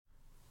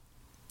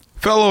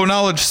Fellow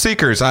knowledge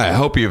seekers, I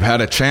hope you've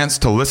had a chance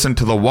to listen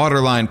to the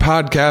Waterline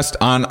podcast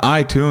on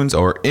iTunes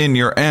or in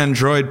your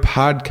Android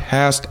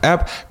podcast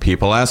app.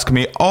 People ask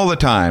me all the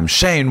time,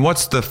 Shane,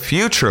 what's the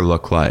future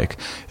look like?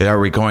 Are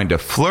we going to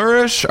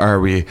flourish? Are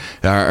we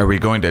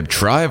going to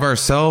drive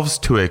ourselves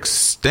to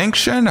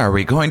extinction? Are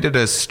we going to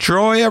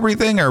destroy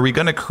everything? Are we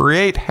going to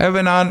create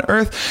heaven on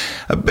earth?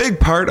 A big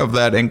part of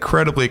that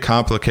incredibly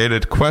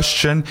complicated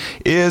question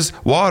is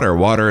water.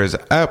 Water is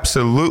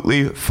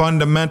absolutely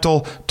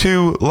fundamental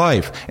to life.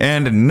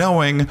 And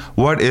knowing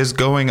what is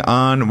going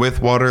on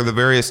with water, the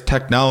various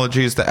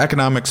technologies, the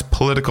economics,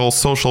 political,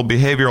 social,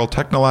 behavioral,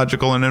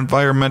 technological, and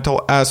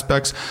environmental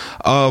aspects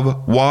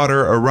of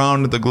water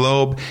around the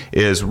globe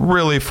is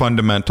really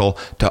fundamental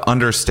to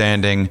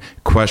understanding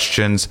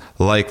questions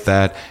like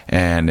that.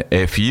 And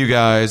if you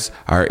guys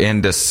are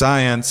into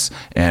science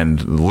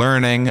and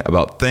learning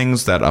about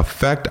things that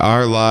affect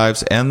our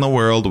lives and the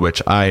world,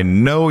 which I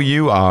know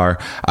you are,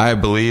 I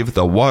believe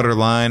the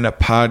Waterline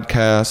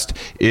podcast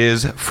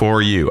is for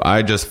you.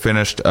 I just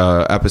finished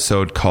an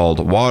episode called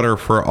Water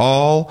for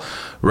All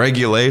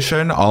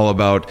Regulation, all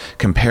about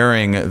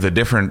comparing the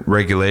different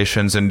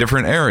regulations in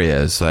different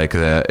areas, like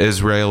the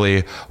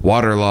Israeli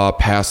water law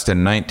passed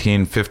in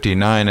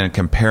 1959, and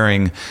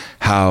comparing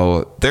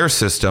how their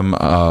system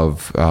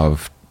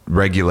of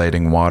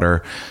regulating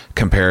water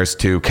compares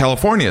to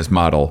California's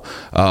model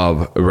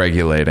of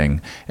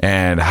regulating,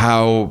 and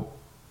how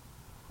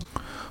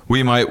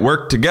we might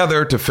work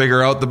together to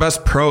figure out the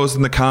best pros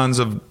and the cons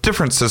of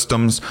different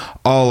systems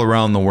all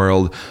around the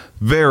world.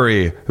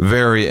 Very,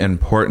 very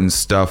important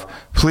stuff.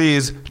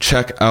 Please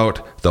check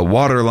out the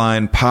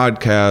Waterline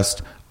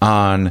podcast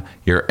on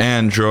your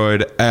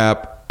Android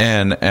app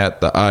and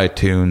at the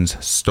iTunes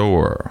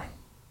store.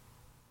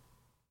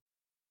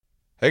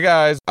 Hey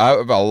guys, I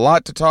have a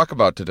lot to talk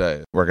about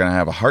today. We're going to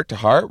have a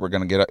heart-to-heart. We're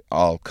going to get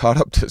all caught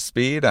up to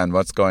speed on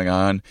what's going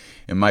on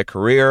in my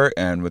career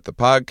and with the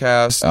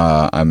podcast.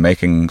 I'm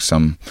making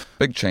some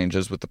big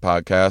changes with the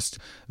podcast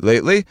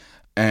lately,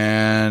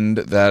 and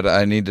that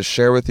I need to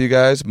share with you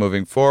guys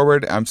moving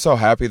forward. I'm so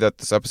happy that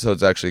this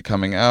episode's actually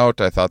coming out.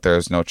 I thought there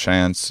was no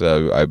chance.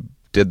 I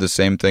did the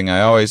same thing I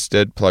always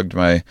did, plugged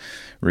my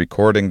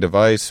recording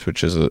device,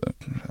 which is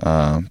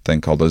a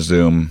thing called a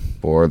Zoom,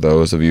 for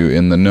those of you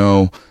in the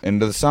know,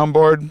 into the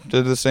soundboard.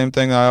 Did the same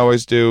thing I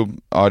always do.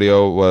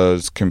 Audio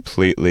was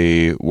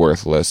completely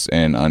worthless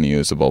and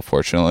unusable.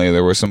 Fortunately,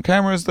 there were some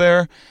cameras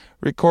there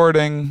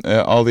recording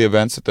all the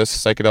events at this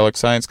Psychedelic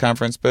Science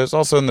conference, but it's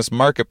also in this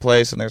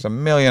marketplace, and there's a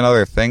million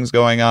other things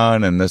going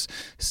on, and this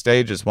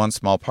stage is one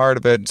small part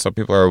of it. So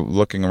people are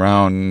looking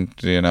around,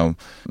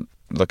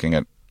 looking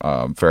at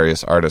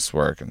various artists'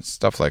 work and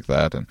stuff like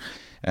that,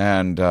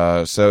 and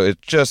so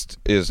it just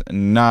is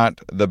not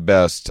the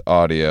best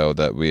audio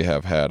that we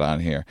have had on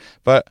here.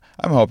 But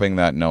I'm hoping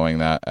that knowing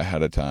that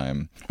ahead of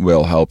time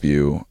will help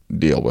you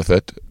deal with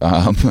it.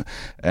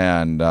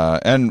 And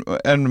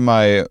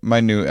my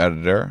new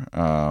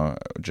editor,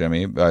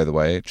 Jimmy, by the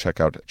way, check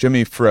out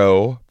Jimmy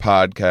Fro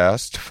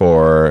podcast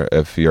for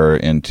if you're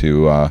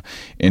into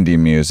indie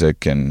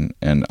music and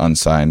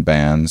unsigned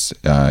bands.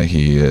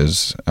 He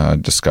is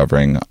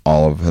discovering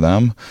all of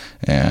them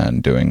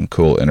and doing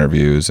cool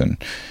interviews,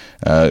 and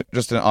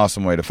just an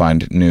awesome way to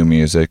find new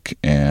music.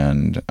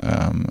 And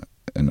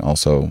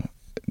also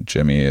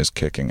Jimmy is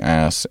kicking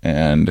ass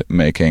and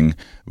making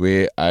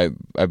I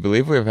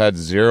believe we've had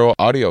 0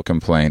 audio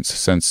complaints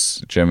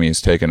since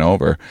Jimmy's taken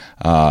over,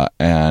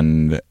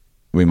 and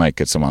we might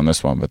get some on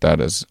this one, but that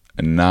is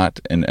not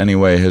in any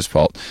way his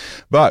fault.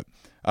 But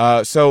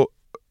so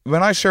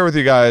when I share with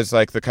you guys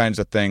like the kinds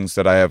of things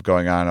that I have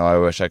going on, I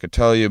wish I could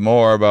tell you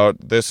more about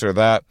this or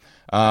that.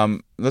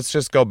 Let's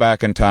just go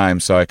back in time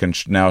so I can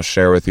now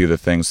share with you the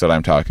things that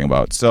I'm talking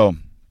about. So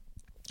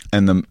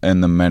and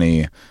the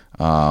many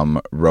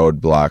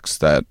roadblocks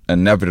that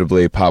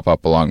inevitably pop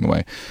up along the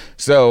way.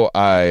 So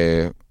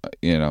I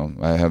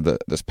have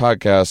this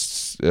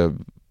podcast.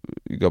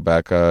 You go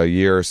back a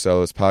year or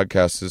so, this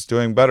podcast is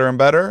doing better and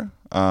better.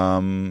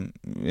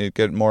 You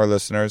get more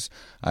listeners.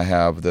 I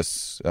have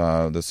this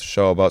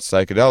show about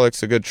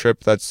psychedelics, a good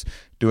trip that's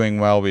doing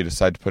well. We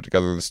decided to put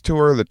together this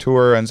tour. The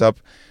tour ends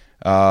up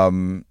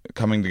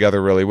coming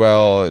together really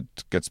well. It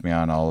gets me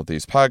on all of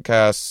these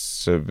podcasts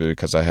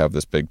because I have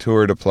this big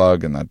tour to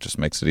plug, and that just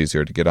makes it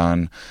easier to get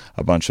on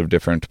a bunch of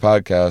different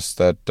podcasts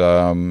that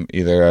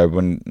either I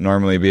wouldn't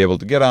normally be able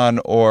to get on,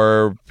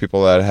 or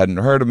people that hadn't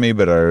heard of me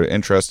but are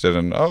interested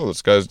in,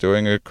 this guy's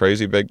doing a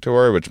crazy big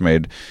tour,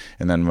 and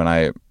then when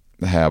I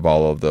have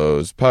all of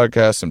those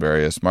podcasts and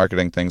various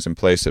marketing things in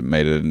place, it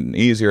made it an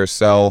easier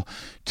sell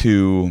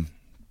to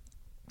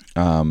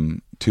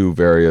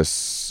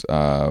various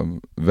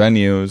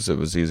venues. It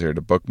was easier to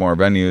book more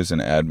venues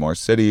and add more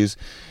cities,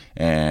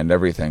 and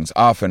everything's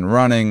off and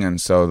running. And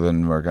so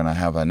then we're going to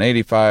have an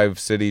 85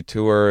 city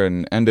tour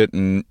and end it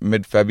in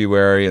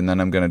mid-February, and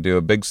then I'm going to do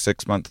a big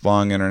 6-month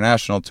long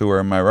international tour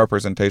in my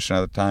representation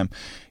at the time.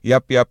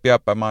 Yep,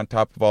 I'm on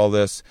top of all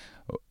this.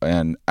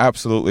 And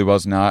absolutely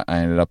was not. I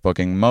ended up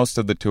booking most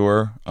of the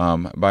tour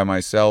by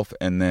myself,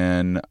 and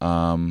then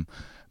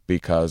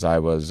because I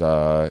was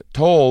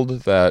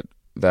told that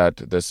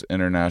this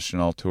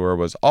international tour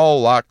was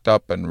all locked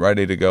up and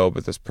ready to go,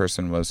 but this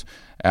person was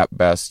at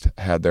best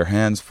had their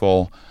hands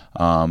full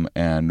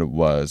and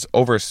was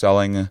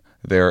overselling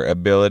their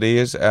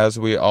abilities, as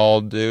we all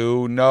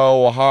do.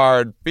 No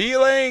hard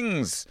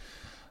feelings.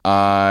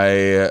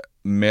 I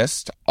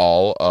missed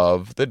all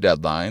of the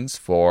deadlines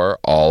for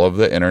all of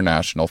the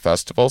international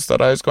festivals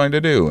that I was going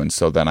to do, and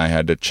so then I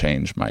had to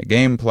change my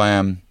game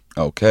plan.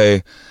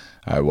 Okay,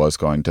 I was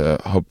going to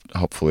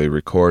hopefully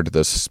record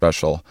this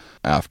special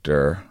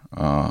after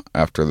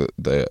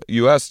the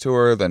U.S.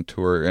 tour, then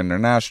tour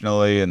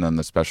internationally, and then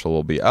the special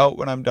will be out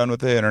when I'm done with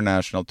the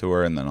international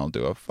tour, and then I'll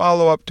do a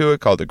follow-up to it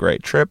called A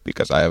Great Trip,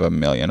 because I have a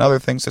million other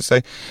things to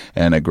say,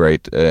 and a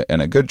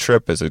good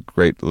trip is a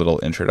great little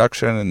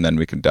introduction, and then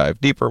we can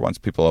dive deeper once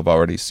people have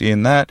already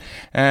seen that,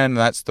 and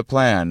that's the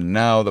plan.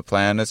 Now the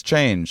plan has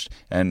changed,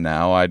 and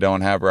now I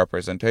don't have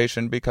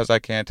representation because I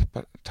can't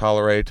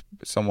tolerate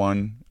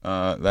someone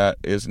that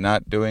is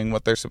not doing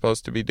what they're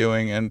supposed to be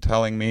doing and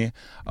telling me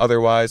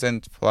otherwise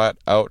and flat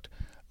out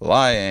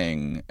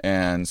lying.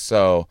 And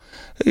so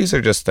these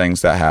are just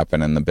things that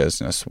happen in the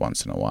business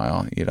once in a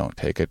while. You don't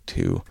take it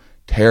too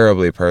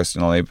terribly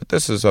personally, but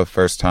this is the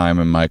first time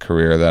in my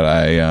career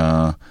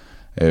that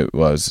it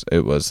was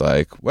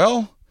like,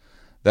 well,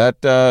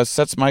 that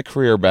sets my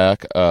career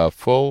back a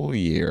full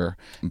year.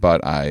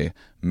 But I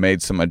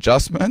made some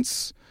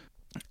adjustments,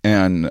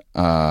 and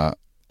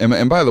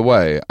by the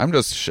way,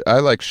 I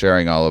like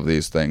sharing all of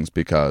these things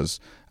because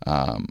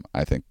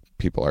I think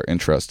people are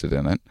interested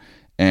in it,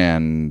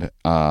 and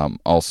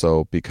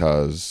also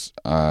because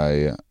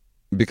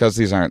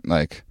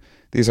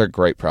these are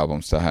great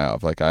problems to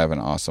have. Like, I have an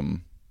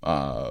awesome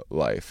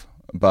life,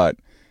 but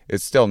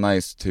it's still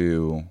nice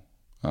to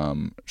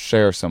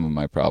share some of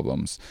my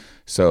problems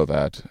so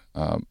that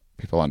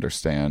people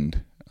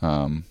understand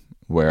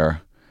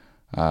where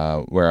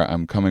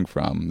I'm coming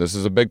from. This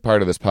is a big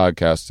part of this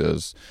podcast,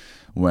 is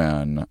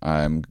when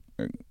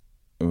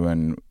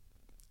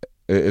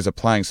is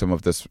applying some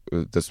of this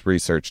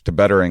research to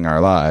bettering our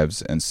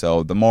lives. And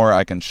so the more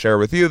I can share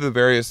with you the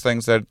various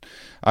things that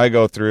I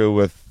go through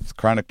with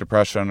chronic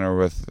depression, or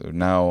with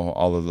now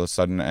all of a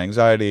sudden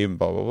anxiety,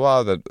 blah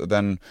blah blah,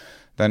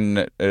 then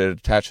it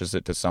attaches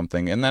it to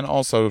something. And then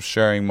also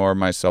sharing more of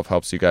myself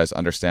helps you guys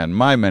understand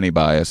my many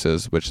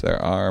biases, which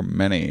there are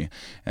many.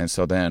 And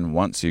so then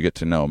once you get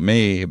to know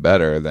me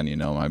better, then you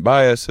know my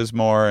biases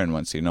more. And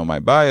once you know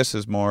my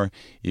biases more,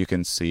 you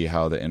can see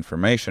how the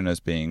information is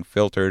being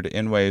filtered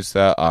in ways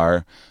that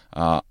are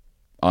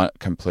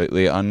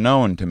completely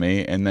unknown to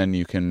me. And then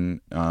you can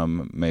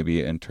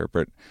maybe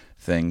interpret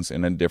things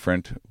in a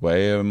different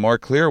way, a more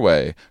clear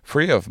way,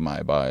 free of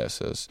my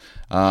biases.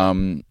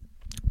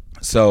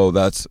 So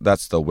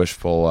that's the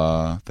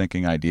wishful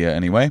thinking idea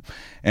anyway.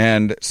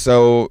 And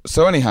so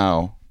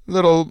anyhow,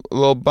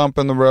 little bump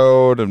in the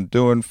road. I'm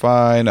doing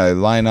fine. I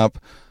line up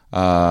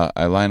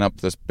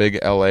this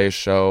big LA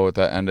show at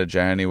the end of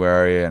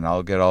January, and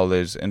I'll get all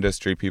these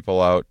industry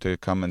people out to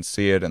come and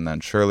see it, and then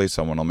surely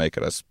someone will make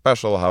it a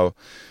special.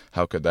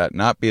 How could that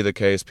not be the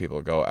case?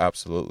 People go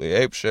absolutely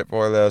apeshit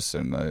for this,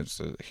 and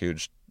it's a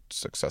huge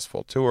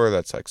successful tour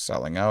that's like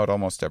selling out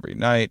almost every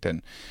night,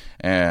 and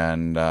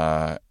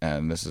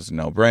this is a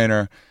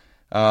no-brainer.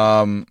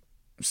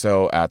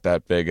 So at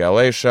that big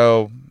LA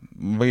show,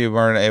 we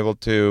weren't able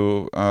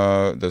to.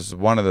 This is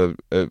one of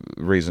the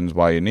reasons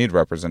why you need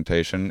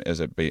representation, is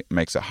it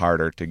makes it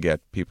harder to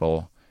get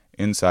people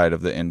inside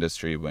of the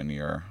industry when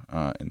you're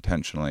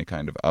intentionally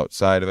kind of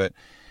outside of it.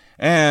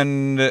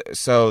 And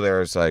so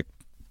there's like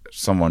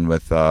someone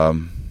with a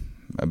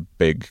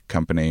big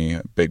company,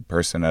 a big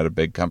person at a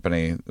big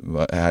company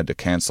had to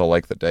cancel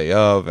like the day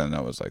of, and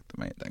that was like the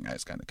main thing I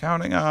was kind of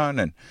counting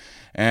on,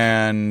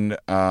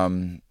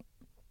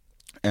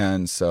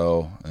 and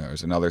so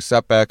there's another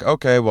setback.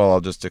 Okay, well,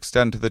 I'll just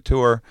extend to the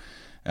tour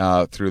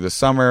through the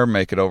summer,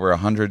 make it over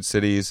 100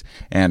 cities,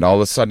 and all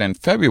of a sudden in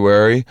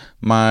February,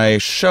 my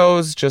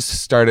shows just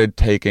started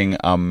taking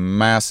a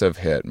massive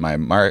hit.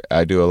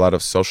 I do a lot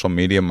of social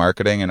media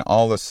marketing, and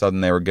all of a sudden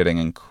they were getting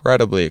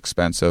incredibly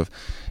expensive.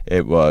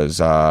 It was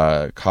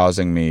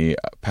causing me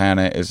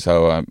panic,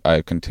 so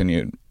I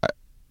continued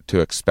to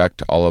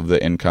expect all of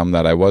the income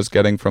that I was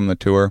getting from the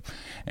tour,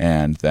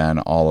 and then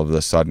all of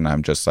a sudden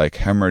I'm just like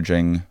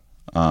hemorrhaging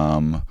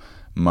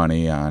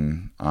money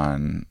on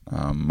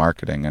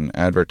marketing and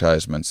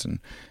advertisements, and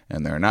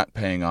they're not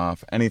paying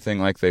off anything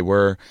like they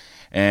were,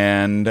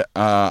 and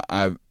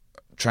I'm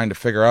trying to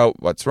figure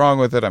out what's wrong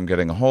with it. I'm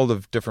getting a hold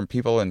of different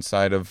people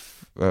inside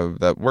of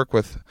that work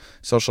with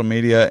social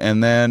media,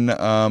 and then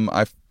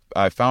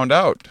I found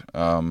out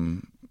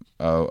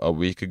a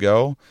week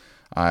ago.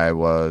 I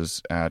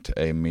was at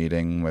a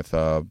meeting with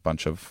a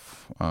bunch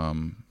of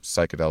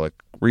psychedelic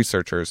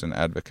researchers and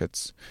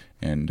advocates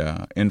and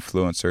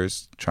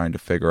influencers, trying to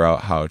figure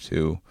out how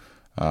to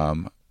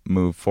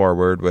move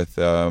forward with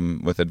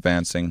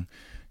advancing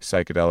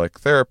psychedelic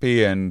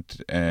therapy and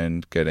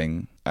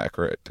getting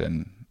accurate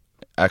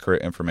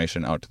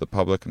information out to the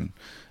public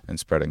and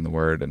spreading the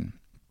word. And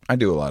I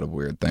do a lot of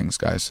weird things,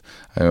 guys.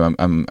 I'm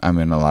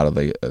in a lot of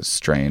the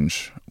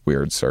strange,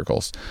 weird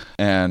circles,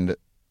 and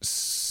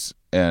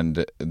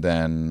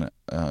then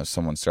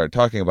someone started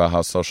talking about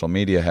how social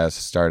media has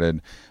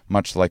started,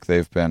 much like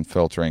they've been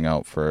filtering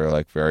out for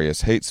like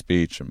various hate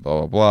speech and blah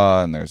blah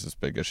blah. And there's this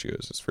big issue: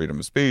 is this freedom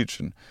of speech,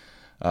 and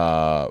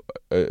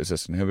is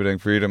this inhibiting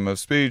freedom of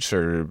speech,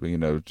 or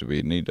do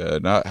we need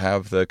to not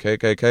have the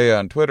KKK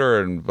on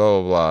Twitter and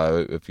blah blah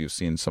blah? If you've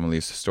seen some of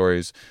these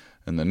stories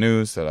in the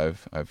news that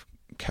I've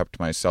kept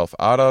myself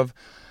out of.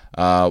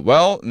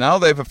 Well, now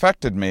they've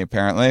affected me,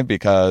 apparently,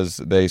 because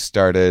they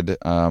started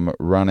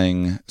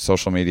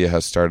social media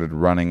has started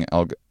running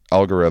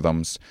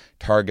algorithms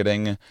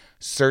targeting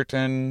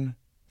certain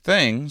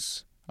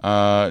things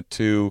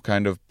to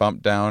kind of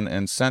bump down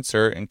and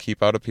censor and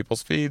keep out of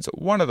people's feeds.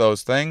 One of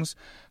those things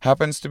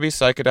happens to be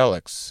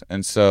psychedelics.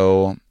 And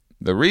so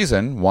the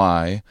reason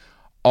why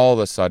all of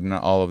a sudden,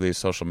 all of these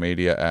social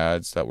media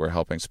ads that were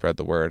helping spread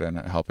the word and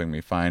helping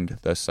me find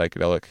the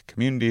psychedelic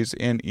communities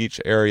in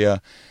each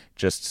area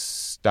just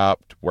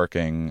stopped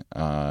working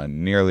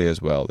nearly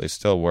as well. They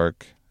still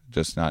work,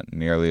 just not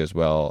nearly as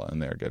well, and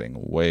they're getting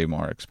way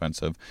more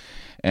expensive.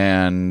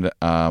 And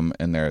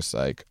there's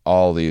like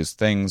all these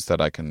things that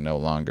I can no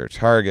longer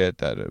target,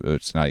 that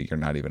you're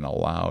not even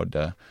allowed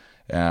to,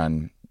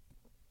 and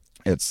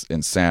it's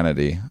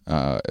insanity.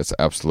 It's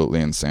absolutely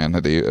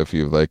insanity. If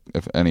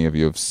any of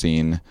you have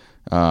seen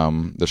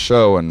the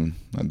show and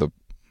the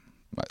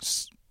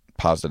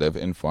positive,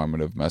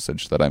 informative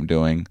message that I'm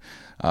doing,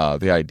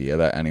 the idea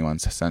that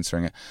anyone's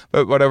censoring it,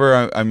 but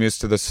whatever. I'm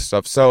used to this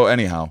stuff. So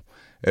anyhow,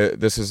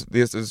 this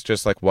is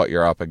just like what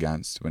you're up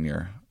against when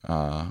you're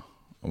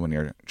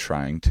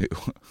trying to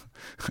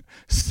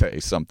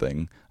say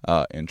something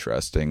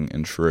interesting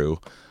and true.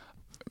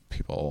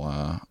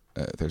 People.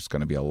 There's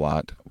going to be a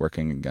lot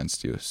working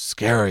against you.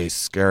 Scary,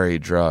 scary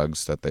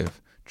drugs that they've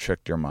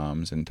tricked your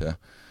moms into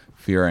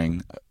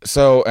fearing.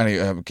 So,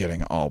 anyway, I'm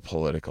getting all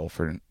political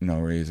for no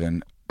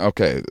reason.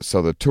 Okay,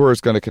 so the tour is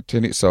going to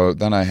continue. So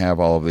then I have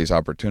all of these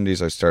opportunities.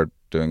 I start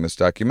doing this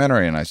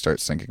documentary, and I start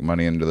sinking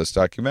money into this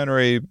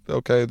documentary.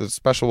 Okay, the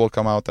special will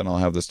come out, then I'll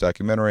have this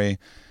documentary.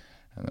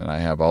 And then I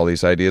have all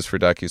these ideas for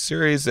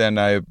docuseries,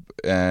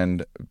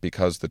 and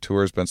because the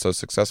tour has been so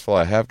successful,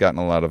 I have gotten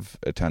a lot of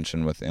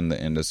attention within the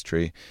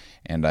industry,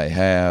 and I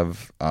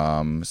have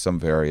some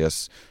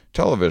various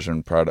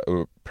television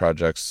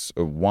projects.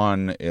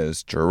 One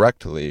is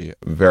directly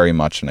very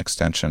much an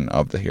extension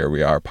of the Here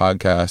We Are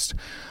podcast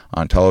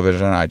on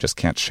television. I just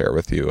can't share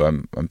with you.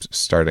 I'm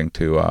starting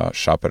to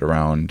shop it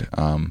around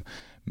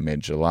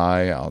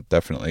mid-July. I'll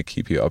definitely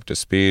keep you up to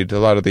speed. A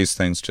lot of these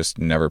things just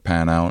never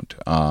pan out,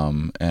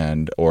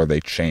 or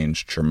they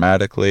change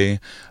dramatically.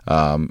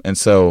 And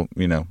so,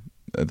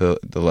 the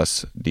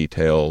less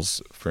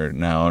details for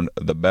now,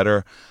 the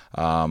better.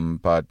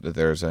 But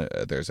there's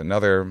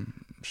another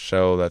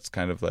show that's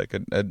kind of like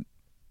a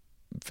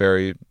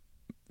very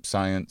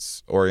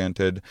science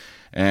oriented,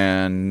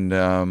 and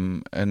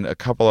a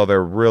couple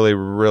other really,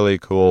 really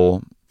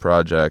cool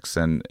projects,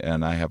 and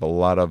I have a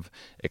lot of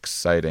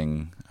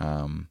exciting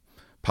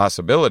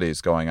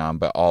possibilities going on,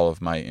 but all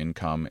of my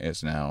income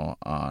is now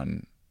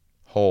on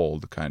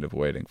hold, kind of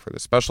waiting for the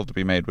special to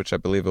be made, which I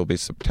believe will be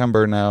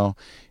September now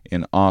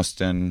in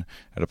Austin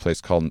at a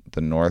place called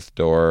the North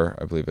Door.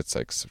 I believe it's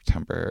like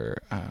September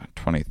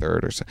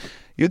 23rd or so.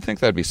 You'd think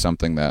that'd be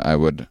something that I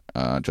would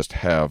just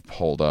have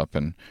pulled up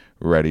and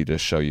ready to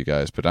show you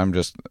guys, but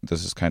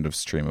this is kind of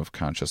stream of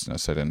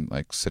consciousness. I didn't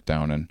like sit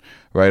down and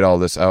write all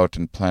this out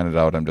and plan it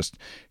out. I'm just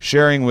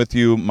sharing with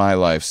you my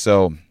life.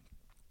 So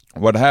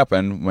what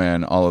happened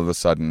when all of a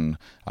sudden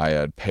I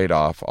had paid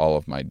off all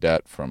of my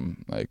debt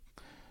from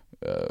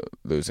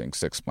losing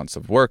 6 months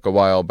of work a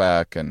while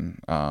back, and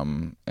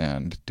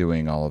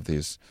doing all of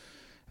these,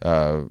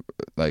 I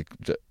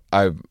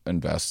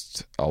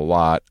invest a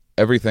lot.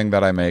 Everything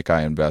that I make,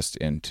 I invest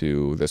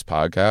into this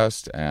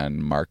podcast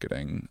and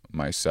marketing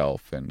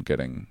myself and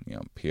getting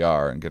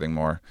PR and getting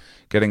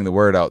the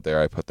word out there.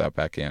 I put that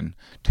back in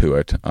to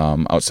it.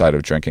 Outside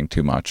of drinking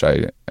too much,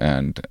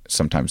 and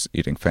sometimes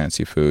eating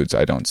fancy foods,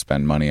 I don't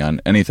spend money on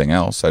anything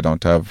else. I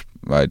don't have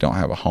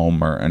a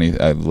home or any.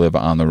 I live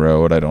on the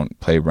road. I don't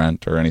pay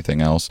rent or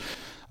anything else.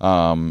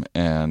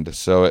 And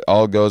so it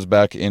all goes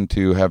back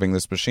into having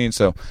this machine.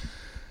 So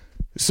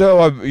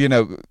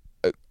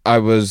I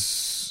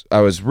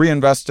was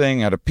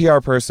reinvesting at a PR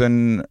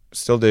person,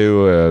 still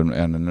do,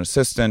 and an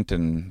assistant,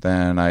 and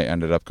then I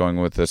ended up going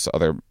with this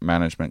other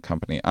management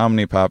company,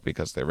 Omnipop,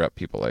 because they rep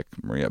people like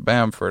Maria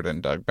Bamford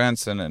and Doug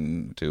Benson,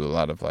 and do a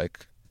lot of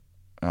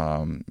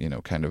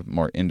kind of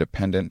more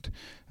independent,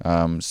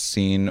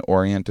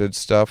 scene-oriented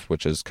stuff,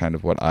 which is kind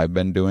of what I've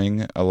been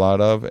doing a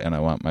lot of, and I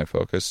want my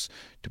focus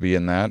to be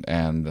in that,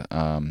 and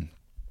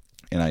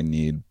I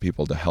need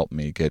people to help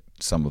me get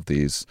some of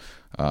these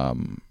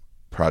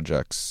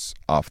projects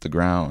off the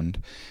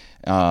ground,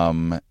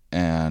 and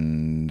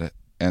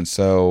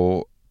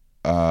so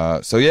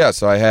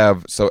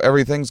so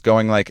everything's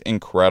going like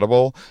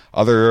incredible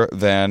other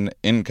than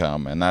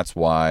income. And that's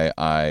why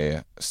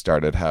I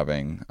started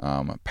having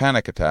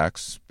panic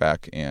attacks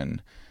back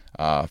in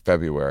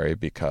February,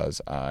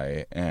 because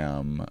I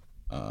am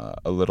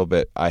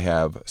I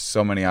have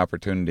so many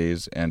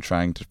opportunities, and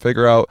trying to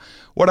figure out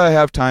what I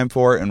have time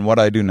for and what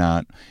I do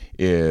not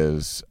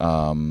is,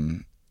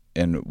 and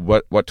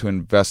what to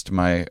invest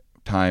my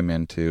time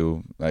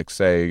into. Like,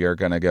 say you're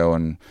going to go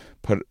and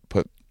put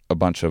a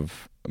bunch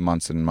of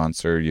months and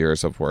months or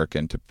years of work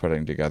into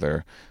putting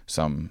together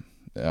some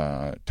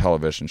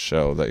television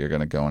show that you're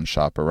going to go and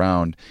shop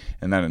around,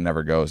 and then it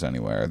never goes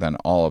anywhere. Then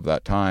all of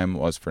that time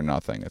was for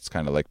nothing. It's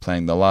kind of like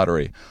playing the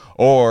lottery.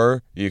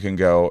 Or you can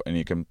go and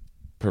you can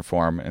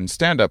perform in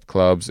stand-up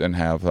clubs and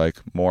have like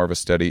more of a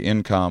steady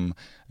income,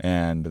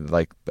 and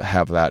like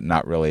have that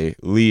not really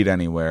lead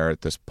anywhere at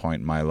this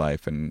point in my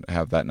life, and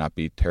have that not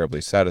be terribly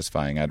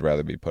satisfying. I'd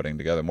rather be putting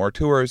together more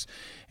tours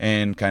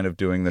and kind of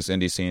doing this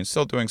indie scene,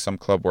 still doing some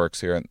club work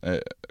here and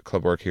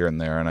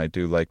there, and I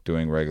do like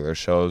doing regular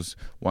shows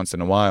once in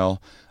a while,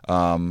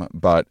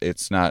 but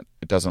it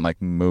doesn't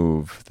like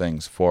move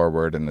things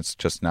forward, and it's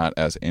just not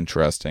as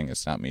interesting.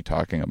 It's not me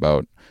talking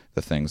about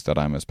the things that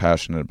I'm as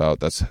passionate about.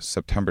 That's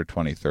September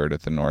 23rd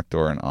at the North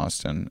Door in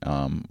Austin.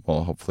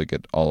 We'll hopefully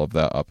get all of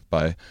that up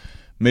by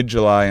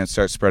mid-July and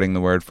start spreading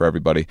the word for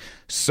everybody.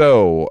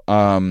 So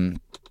the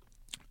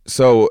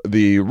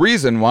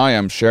reason why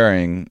I'm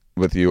sharing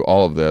with you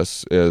all of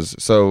this is,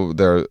 so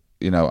there,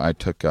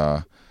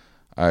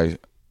 I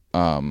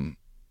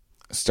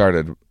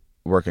started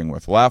working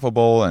with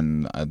Laughable,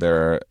 and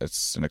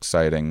it's an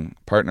exciting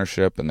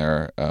partnership, and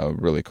they're a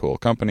really cool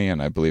company,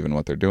 and I believe in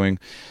what they're doing,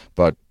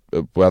 but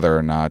whether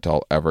or not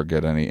I'll ever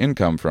get any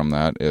income from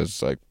that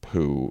is like,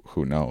 who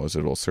knows.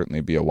 It'll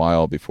certainly be a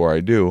while before I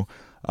do.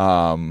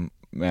 And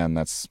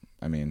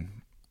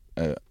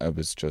I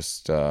was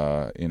just,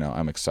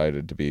 I'm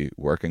excited to be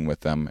working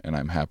with them, and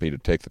I'm happy to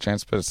take the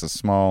chance, but it's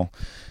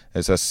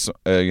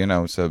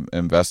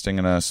investing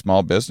in a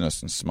small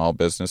business, and small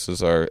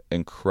businesses are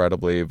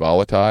incredibly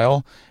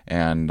volatile,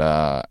 and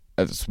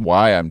that's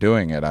why I'm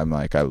doing it. I'm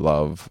like, I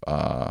love,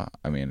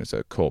 it's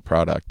a cool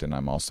product, and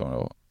I'm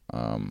also,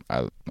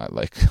 I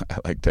like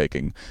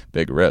taking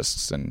big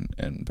risks and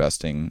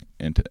investing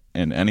in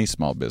any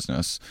small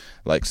business,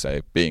 like,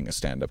 say, being a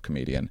stand-up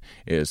comedian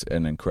is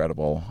an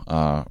incredible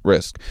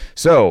risk.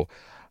 So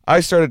I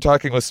started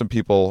talking with some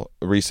people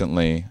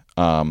recently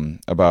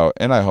about,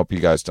 and I hope you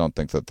guys don't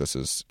think that this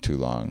is too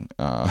long.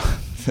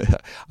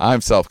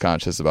 I'm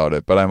self-conscious about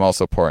it, but I'm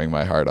also pouring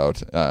my heart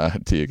out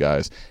to you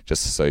guys,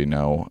 just so you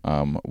know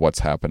what's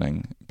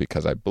happening,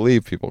 because I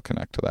believe people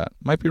connect to that.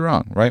 Might be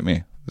wrong. Write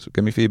me.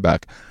 Give me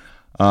feedback.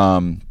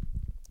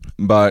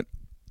 But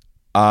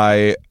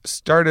I've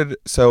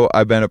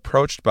been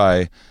approached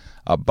by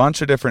a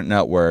bunch of different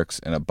networks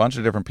and a bunch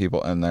of different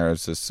people, and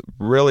there's this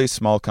really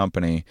small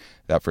company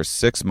that for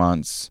 6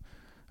 months,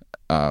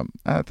 I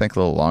think a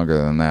little longer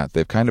than that,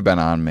 they've kind of been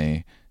on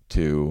me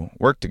to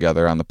work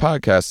together on the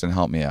podcast and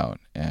help me out.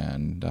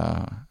 And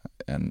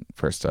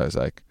first I was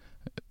like,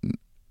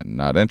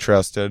 not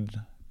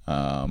interested.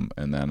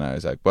 And then I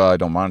was like, well, I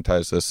don't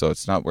monetize this, so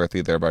it's not worth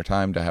either of our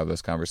time to have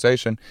this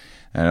conversation.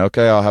 And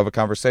okay, I'll have a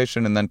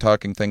conversation, and then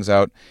talking things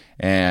out.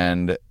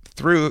 And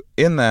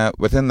within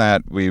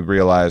that, we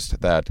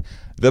realized that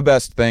the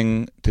best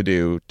thing to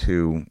do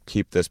to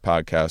keep this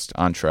podcast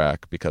on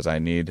track, because I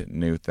need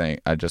new things.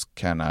 I just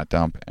cannot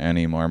dump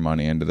any more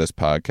money into this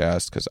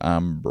podcast because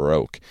I'm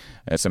broke.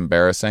 It's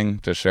embarrassing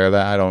to share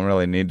that. I don't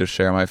really need to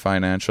share my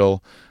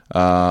financial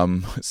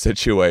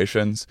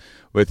situations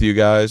with you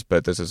guys,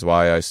 but this is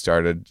why I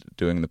started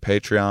doing the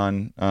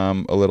Patreon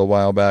a little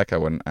while back. I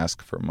wouldn't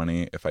ask for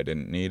money if I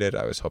didn't need it.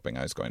 I was hoping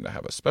I was going to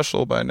have a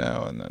special by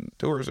now, and then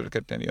tours would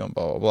continue, and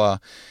blah blah blah,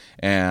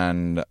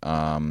 and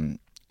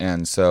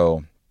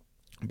so,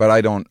 but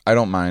I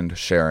don't mind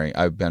sharing.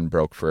 I've been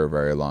broke for a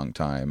very long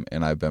time,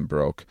 and I've been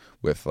broke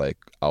with like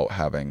out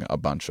having a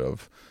bunch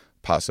of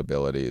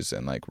possibilities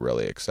and like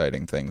really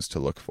exciting things to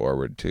look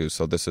forward to.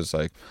 So this is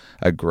like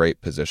a great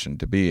position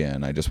to be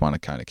in. I just want to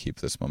kind of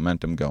keep this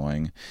momentum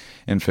going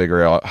and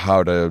figure out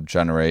how to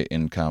generate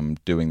income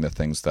doing the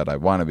things that I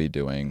want to be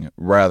doing,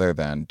 rather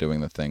than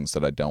doing the things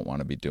that I don't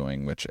want to be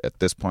doing, which at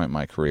this point in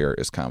my career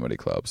is comedy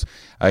clubs.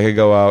 I could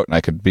go out and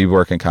I could be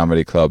working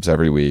comedy clubs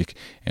every week,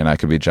 and I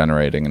could be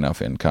generating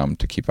enough income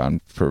to keep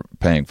on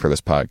paying for this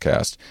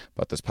podcast.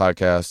 But this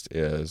podcast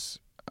is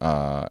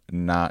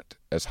not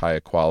as high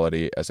a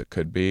quality as it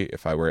could be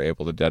if I were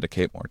able to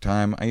dedicate more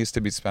time. I used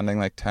to be spending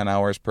like 10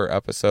 hours per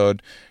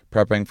episode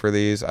prepping for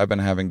these. I've been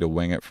having to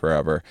wing it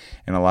forever,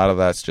 and a lot of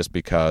that's just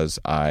because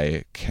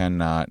I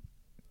cannot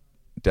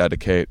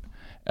dedicate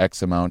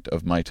X amount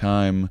of my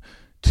time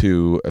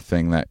to a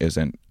thing that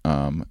isn't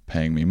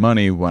paying me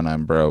money when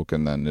I'm broke,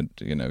 and then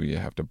you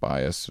have to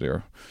bias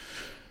your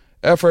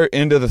effort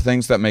into the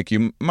things that make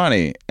you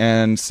money.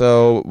 And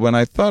so when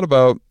I thought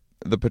about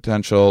the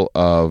potential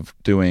of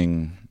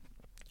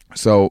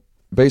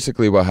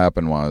basically what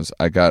happened was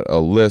I got a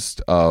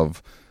list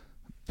of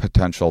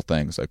potential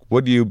things. Like,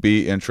 would you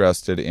be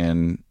interested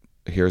in,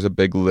 here's a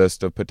big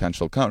list of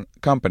potential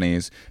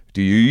companies.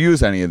 Do you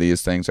use any of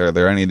these things? Are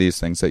there any of these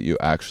things that you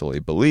actually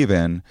believe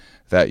in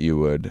that you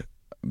would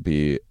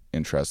be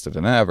interested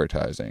in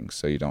advertising,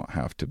 so you don't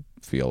have to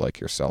feel like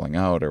you're selling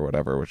out or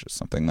whatever, which is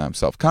something that I'm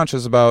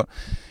self-conscious about.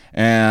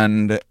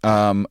 And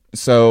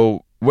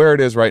so where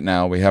it is right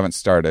now, we haven't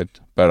started,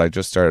 but I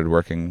just started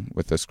working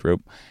with this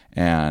group,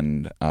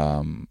 and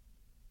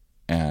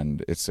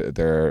it's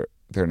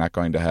they're not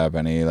going to have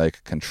any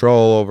like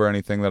control over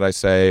anything that I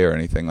say or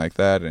anything like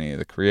that, any of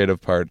the creative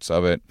parts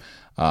of it,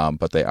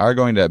 but they are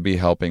going to be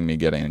helping me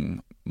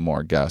getting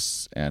more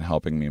guests and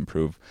helping me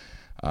improve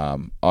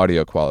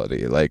audio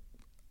quality. Like,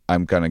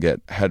 I'm going to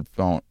get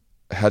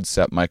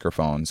headset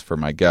microphones for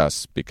my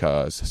guests,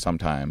 because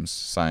sometimes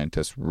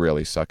scientists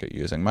really suck at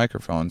using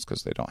microphones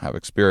because they don't have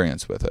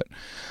experience with it.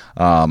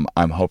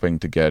 I'm hoping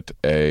to get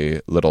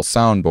a little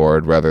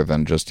soundboard rather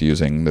than just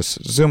using this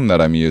Zoom that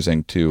I'm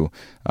using to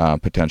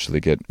potentially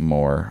get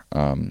more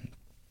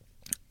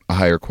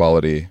higher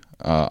quality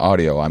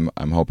audio.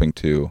 I'm hoping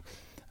to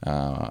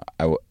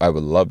I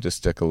would love to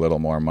stick a little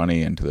more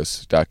money into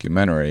this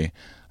documentary,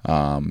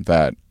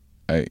 but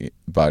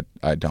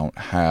I don't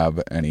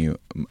have any.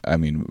 I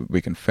mean, we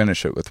can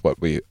finish it with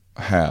what we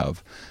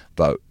have,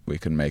 but we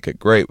can make it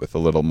great with a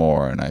little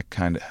more. And I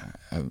kind of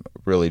am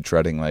really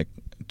dreading like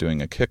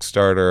doing a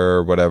Kickstarter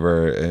or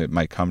whatever. It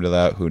might come to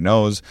that, who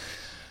knows.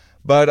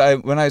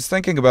 But when I was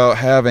thinking about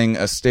having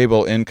a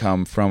stable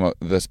income from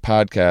this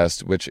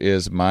podcast, which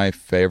is my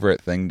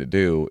favorite thing to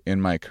do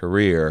in my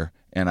career,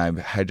 and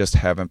I just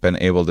haven't been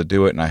able to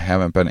do it, and I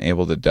haven't been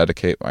able to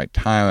dedicate my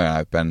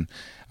time, and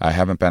I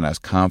haven't been as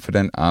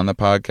confident on the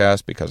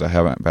podcast because I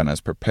haven't been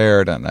as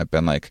prepared, and I've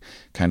been like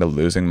kind of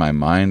losing my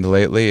mind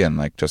lately and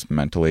like just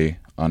mentally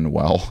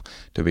unwell,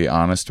 to be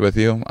honest with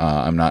you.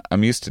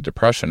 I'm used to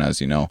depression, as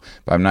you know,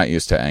 but I'm not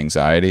used to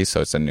anxiety, so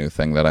it's a new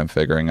thing that I'm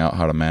figuring out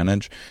how to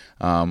manage,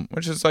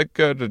 which is like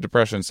good.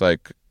 Depression's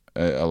like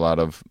a lot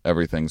of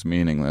everything's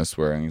meaningless,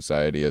 where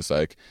anxiety is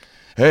like,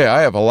 hey,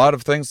 I have a lot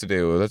of things to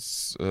do.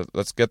 Let's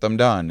get them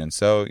done. And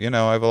so,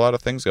 I have a lot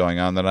of things going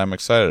on that I'm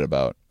excited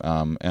about,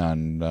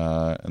 and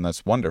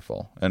that's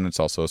wonderful. And it's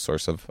also a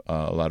source of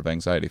a lot of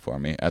anxiety for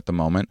me at the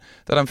moment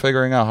that I'm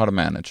figuring out how to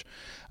manage.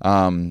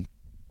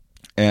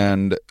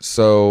 And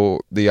so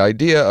the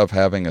idea of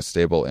having a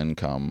stable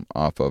income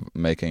off of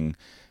making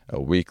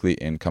a weekly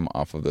income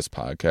off of this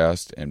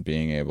podcast and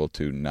being able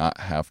to not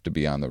have to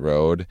be on the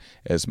road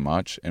as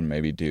much, and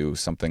maybe do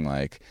something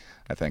like,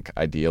 I think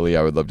ideally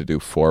I would love to do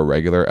 4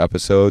 regular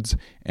episodes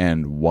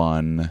and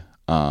 1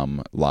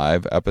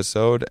 live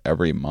episode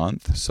every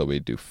month. So we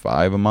do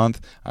 5 a month.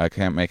 I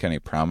can't make any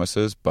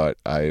promises, but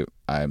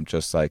I'm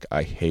just like,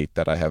 I hate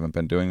that I haven't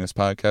been doing this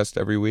podcast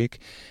every week,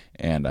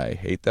 and I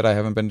hate that I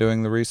haven't been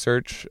doing the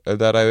research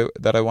that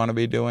I want to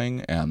be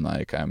doing, and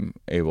like I'm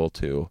able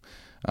to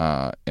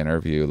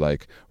interview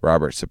like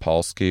Robert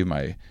Sapolsky,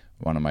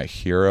 one of my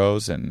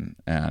heroes, and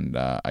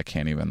I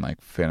can't even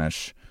like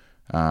finish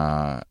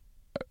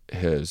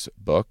his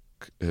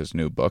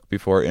new book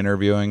before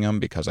interviewing him,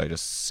 because I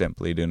just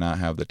simply do not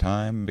have the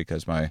time,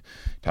 because my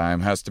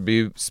time has to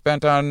be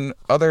spent on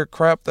other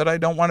crap that I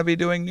don't want to be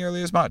doing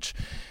nearly as much.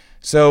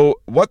 So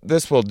what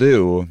this will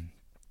do,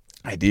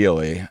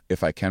 ideally,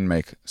 if I can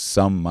make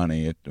some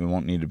money, it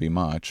won't need to be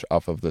much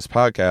off of this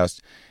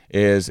podcast,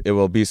 is it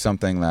will be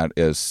something that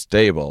is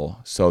stable.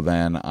 So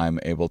then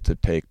I'm able to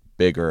take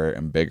bigger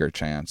and bigger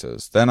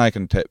chances. Then I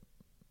can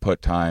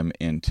put time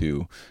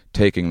into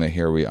taking the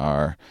Here We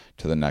Are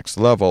to the next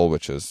level,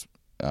 which is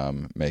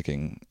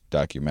making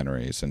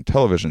documentaries and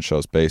television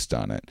shows based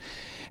on it.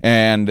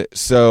 And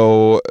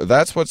so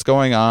that's what's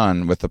going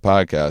on with the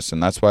podcast,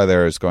 and that's why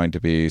there is going to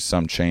be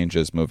some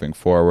changes moving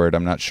forward.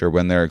 I'm not sure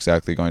when they're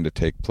exactly going to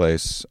take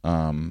place,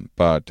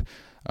 but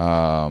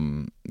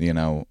I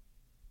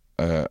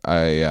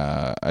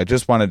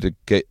just wanted to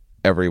get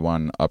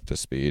everyone up to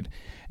speed.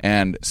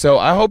 And so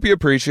I hope you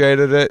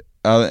appreciated it.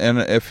 And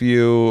if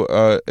you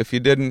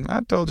didn't, I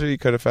told you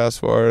could have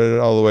fast forwarded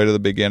all the way to the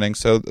beginning.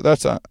 So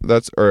that's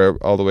or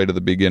all the way to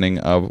the beginning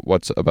of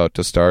what's about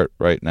to start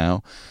right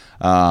now.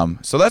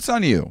 So that's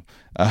on you.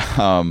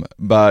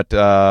 But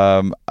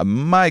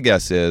my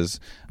guess is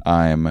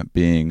I'm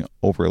being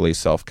overly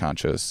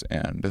self-conscious,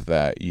 and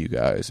that you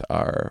guys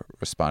are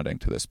responding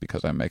to this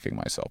because I'm making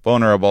myself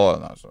vulnerable,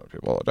 and that's what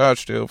people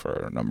attach to for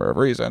a number of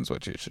reasons,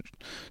 which you should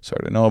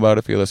sort of know about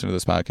if you listen to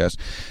this podcast.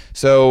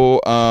 So,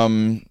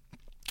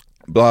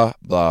 blah,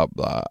 blah,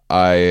 blah.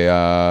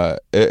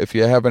 If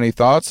you have any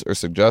thoughts or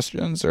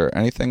suggestions or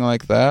anything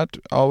like that,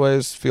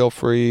 always feel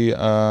free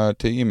to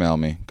email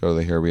me. Go to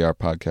the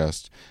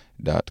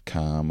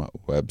HereWeArePodcast.com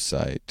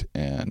website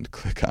and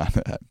click on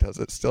that. Does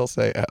it still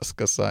say Ask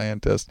a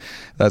Scientist?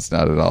 That's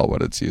not at all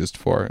what it's used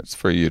for. It's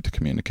for you to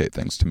communicate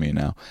things to me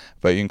now.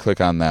 But you can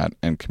click on that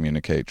and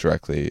communicate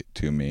directly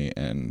to me,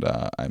 and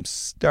I'm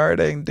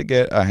starting to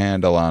get a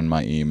handle on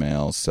my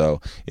emails. So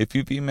if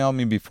you've emailed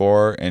me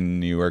before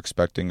and you were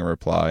expecting a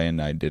reply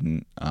and I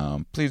didn't,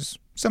 please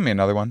send me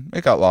another one.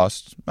 It got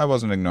lost. I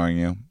wasn't ignoring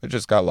you. It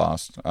just got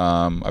lost.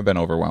 I've been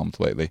overwhelmed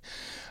lately.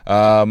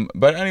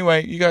 But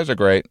anyway, you guys are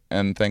great,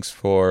 and thanks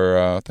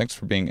for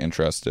being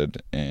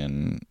interested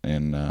in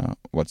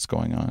what's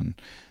going on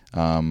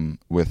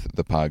with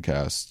the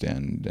podcast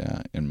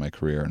and in my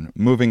career, and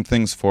moving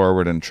things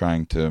forward and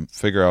trying to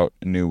figure out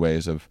new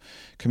ways of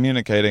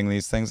communicating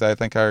these things that I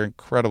think are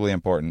incredibly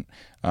important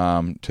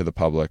to the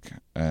public.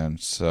 And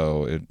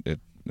so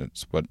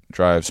it's what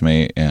drives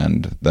me,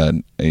 and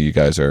that you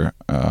guys are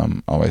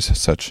always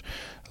such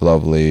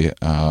lovely,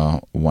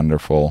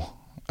 wonderful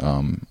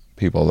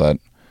people that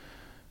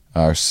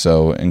are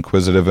so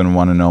inquisitive and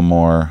want to know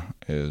more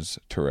is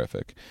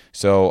terrific.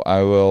 So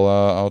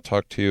I'll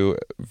talk to you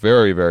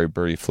very, very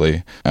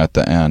briefly at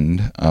the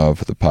end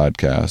of the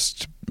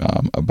podcast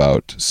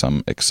about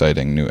some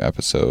exciting new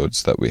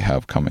episodes that we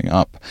have coming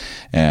up.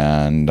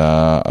 And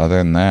other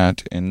than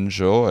that,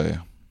 enjoy.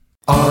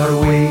 Are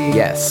we?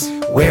 Yes.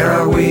 Where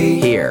are we?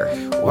 Here.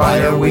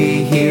 Why are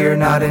we here?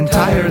 Not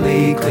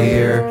entirely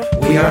clear.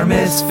 We are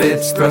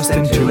misfits thrust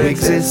into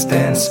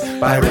existence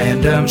by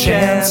random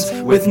chance,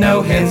 with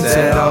no hints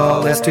at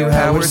all as to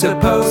how we're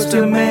supposed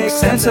to make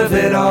sense of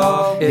it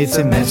all. It's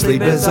immensely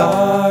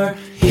bizarre.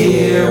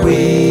 Here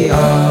we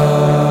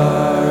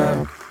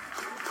are.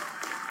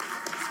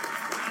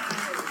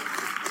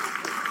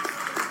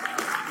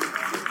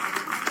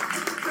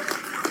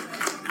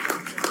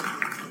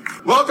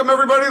 Welcome,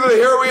 everybody, to the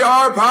Here We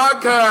Are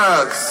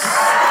podcast.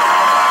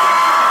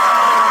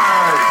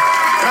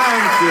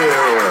 Thank you.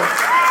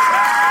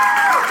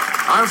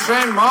 I'm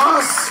Shane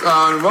Moss,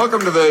 and welcome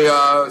to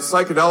the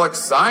Psychedelic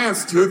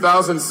Science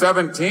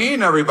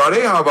 2017,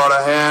 everybody. How about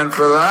a hand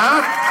for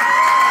that?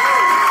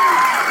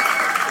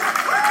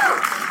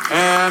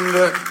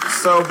 And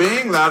so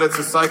being that it's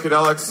a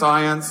Psychedelic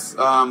Science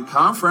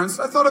conference,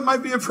 I thought it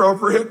might be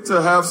appropriate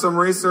to have some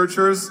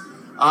researchers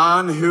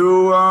on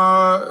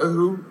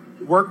who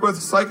work with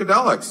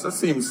psychedelics. That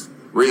seems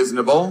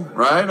reasonable,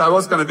 right? I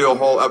was going to do a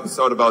whole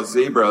episode about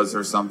zebras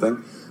or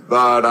something,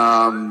 but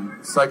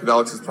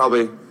psychedelics is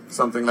probably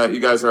something that you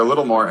guys are a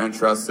little more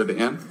interested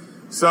in.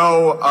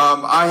 So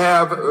I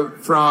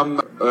have from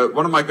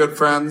one of my good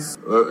friends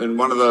and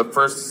one of the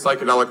first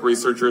psychedelic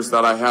researchers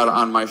that I had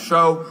on my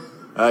show.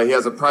 He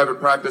has a private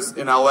practice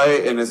in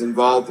LA and is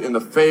involved in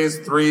the phase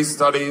 3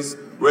 studies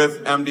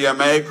with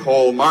MDMA.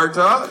 Cole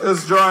Marta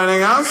is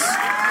joining us.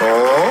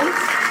 Cole,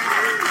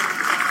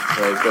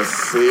 take a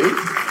seat.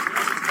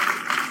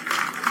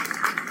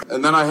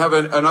 And then I have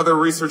another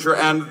researcher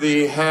and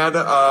the head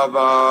of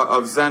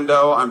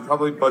Zendo. I'm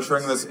probably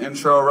butchering this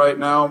intro right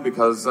now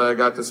because I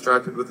got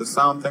distracted with the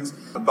sound things.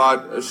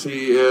 But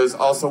she is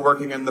also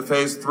working in the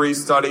phase 3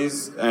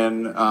 studies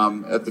and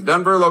at the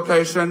Denver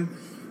location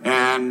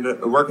and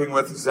working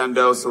with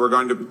Zendo. So we're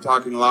going to be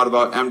talking a lot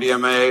about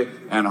MDMA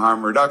and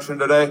harm reduction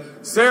today.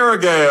 Sara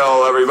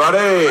Gael,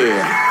 everybody.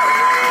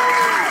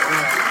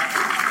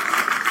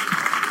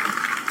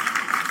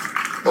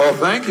 Well,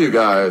 thank you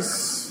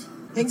guys.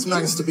 It's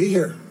nice to be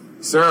here.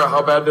 Sara,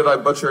 how bad did I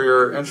butcher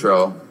your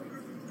intro?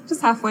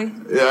 Just halfway.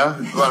 Yeah?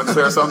 You want to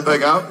clear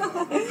something up?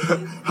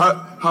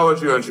 How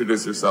would you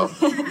introduce yourself?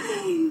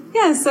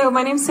 Yeah, so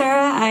my name's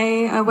Sara.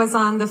 I was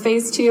on the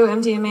phase 2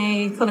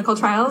 MDMA clinical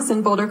trials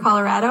in Boulder,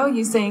 Colorado,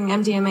 using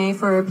MDMA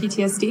for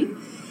PTSD.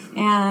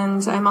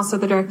 And I'm also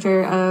the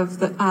director of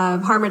the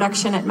harm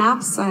reduction at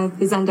MAPS, the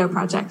Zendo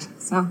project.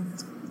 So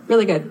it's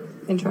really good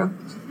intro.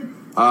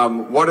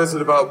 What is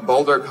it about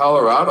Boulder,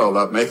 Colorado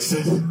that makes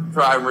it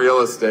prime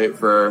real estate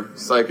for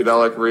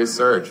psychedelic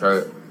research?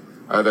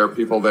 Are there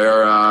people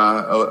there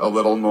a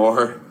little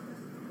more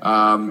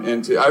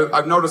into...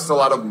 I've noticed a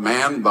lot of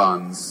man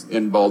buns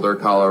in Boulder,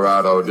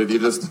 Colorado. Did you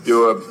just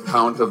do a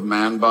count of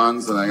man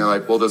buns and then you're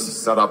like, we'll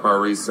just set up our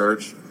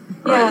research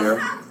right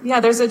here? Yeah,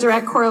 there's a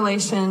direct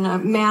correlation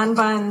of man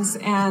buns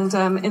and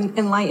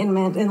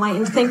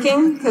enlightened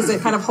thinking, because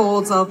it kind of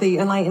holds all the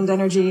enlightened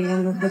energy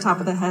in the top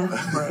of the head.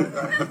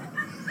 Right.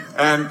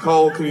 And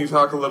Cole, can you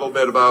talk a little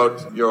bit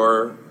about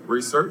your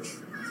research?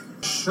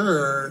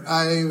 Sure.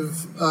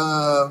 I've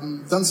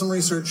done some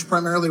research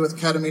primarily with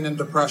ketamine and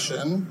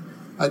depression.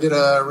 I did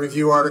a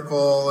review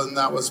article, and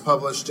that was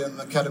published in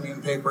the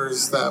ketamine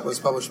papers that was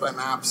published by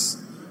MAPS,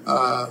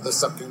 the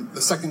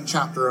second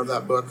chapter of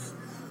that book,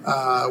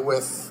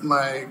 with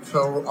my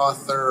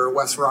co-author,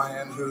 Wes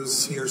Ryan,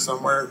 who's here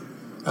somewhere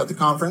at the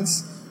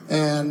conference.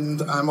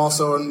 And I'm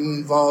also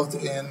involved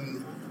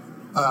in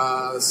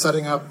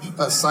setting up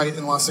a site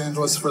in Los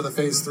Angeles for the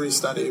phase 3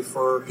 study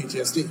for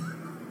PTSD.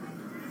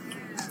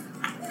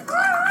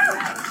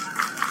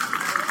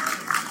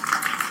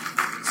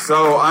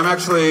 So I'm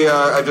actually,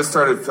 I just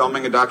started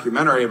filming a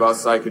documentary about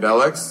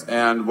psychedelics,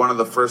 and one of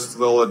the first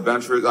little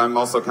adventures, I'm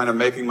also kind of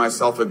making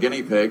myself a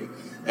guinea pig,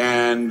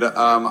 and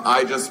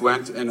I just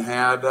went and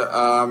had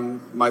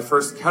my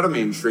first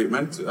ketamine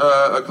treatment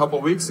a couple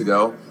weeks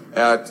ago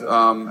at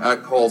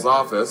Cole's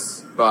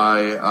office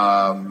by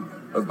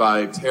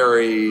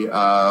Terry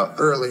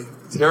Early.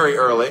 Terry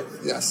Early.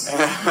 Yes.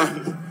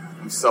 And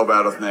I'm so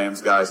bad with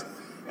names, guys.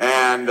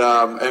 And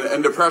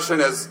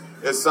depression is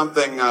is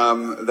something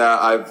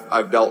that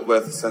I've dealt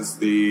with since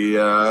the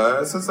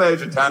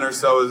age of 10 or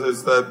so.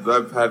 Is that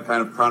I've had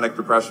kind of chronic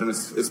depression.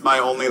 It's my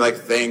only like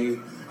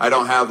thing. I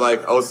don't have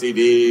like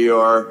OCD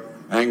or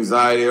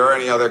anxiety or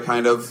any other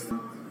kind of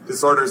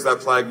disorders that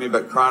plague me,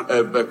 but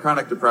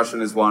chronic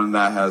depression is one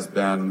that has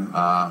been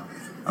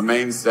a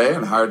mainstay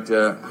and hard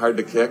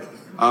to kick.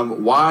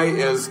 Why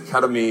is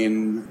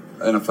ketamine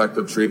an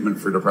effective treatment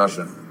for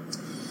depression?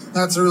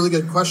 That's a really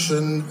good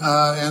question,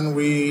 and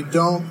we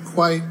don't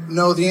quite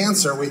know the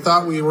answer. We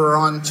thought we were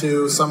on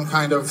to some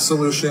kind of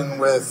solution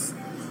with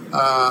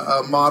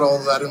a model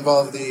that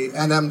involved the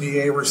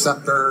NMDA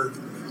receptor,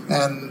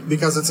 and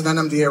because it's an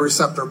NMDA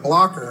receptor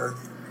blocker,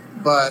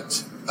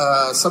 but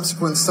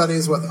subsequent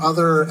studies with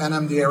other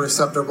NMDA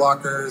receptor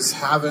blockers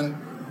haven't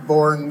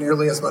borne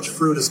nearly as much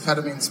fruit as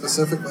ketamine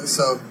specifically.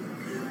 So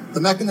the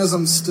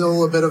mechanism's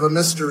still a bit of a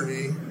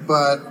mystery,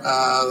 but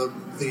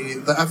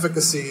the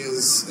efficacy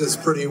is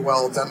pretty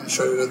well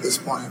demonstrated at this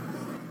point.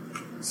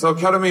 So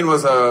ketamine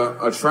was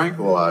a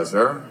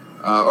tranquilizer,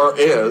 or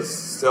is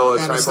still a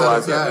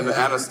tranquilizer, yeah, and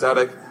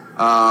anesthetic.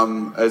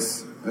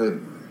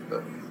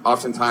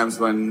 Oftentimes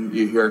when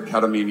you hear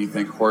ketamine, you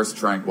think horse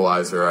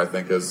tranquilizer, I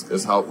think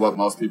is what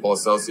most people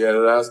associate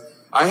it as.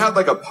 I had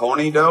like a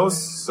pony dose,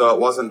 so it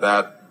wasn't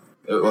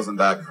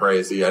that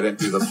crazy. I didn't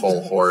do the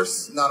full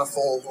horse. Not a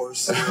full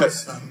horse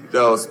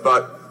dose,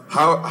 but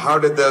how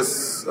did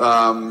this?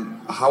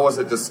 How was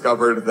it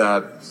discovered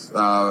that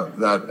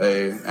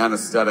a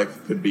anesthetic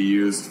could be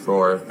used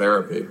for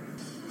therapy?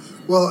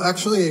 Well,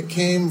 actually, it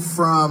came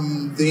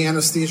from the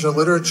anesthesia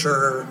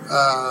literature.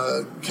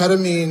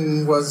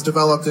 Ketamine was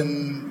developed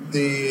in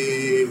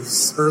the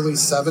early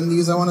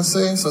 70s, I want to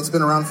say. So it's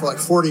been around for like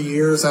 40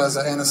 years as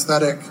an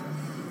anesthetic.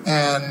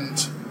 And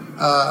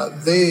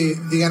the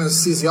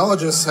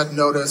anesthesiologists had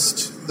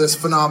noticed this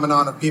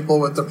phenomenon of people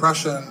with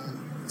depression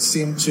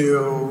seem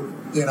to,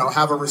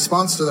 have a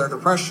response to their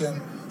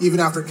depression even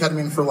after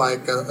ketamine for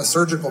like a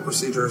surgical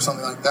procedure or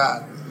something like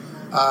that.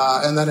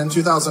 And then in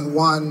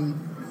 2001,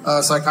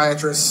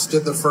 psychiatrists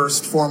did the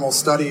first formal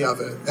study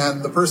of it.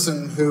 And the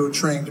person who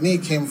trained me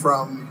came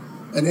from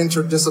an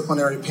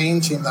interdisciplinary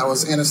pain team that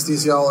was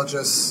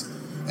anesthesiologists,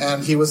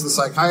 and he was the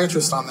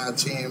psychiatrist on that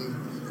team.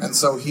 And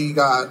so he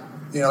got,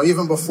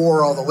 even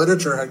before all the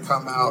literature had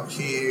come out,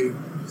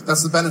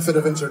 that's the benefit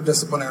of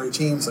interdisciplinary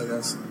teams, I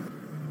guess.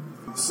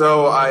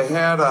 So I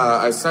had,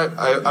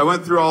 I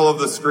went through all of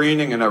the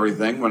screening and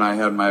everything when I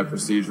had my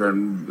procedure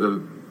and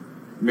the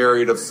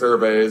myriad of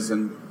surveys,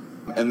 and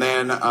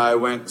then I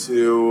went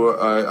to,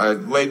 I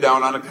laid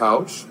down on a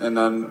couch, and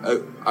then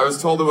I was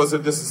told it was a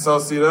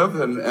disassociative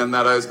and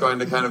that I was going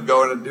to kind of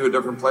go in and do a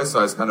different place, so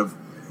I was kind of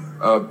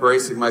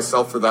bracing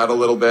myself for that a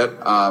little bit.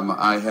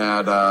 I've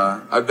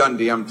done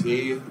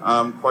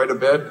DMT quite a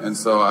bit, and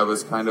so I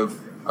was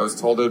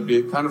told it would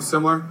be kind of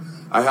similar.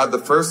 I had the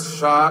first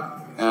shot,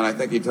 and I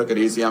think he took it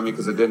easy on me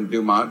because it didn't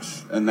do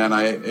much, and then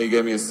he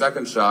gave me a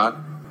second shot,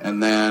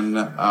 and then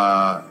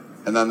I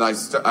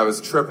was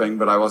tripping,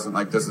 but I wasn't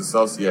like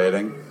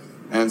disassociating.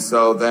 And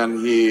so then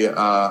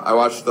I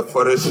watched the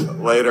footage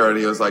later, and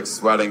he was like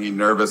sweating. He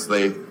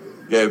nervously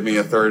gave me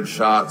a third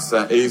shot.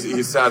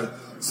 He said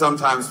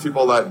sometimes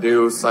people that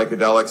do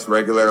psychedelics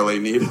regularly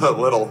need a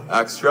little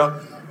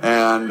extra,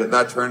 and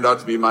that turned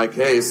out to be my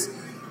case.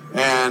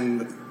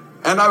 And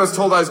I was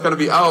told I was going to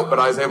be out, but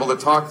I was able to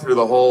talk through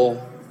the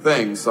whole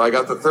thing. So I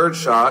got the third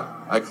shot.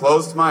 I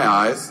closed my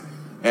eyes,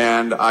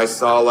 and I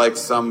saw like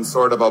some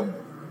sort of a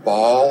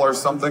ball or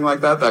something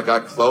like that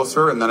got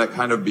closer, and then it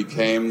kind of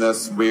became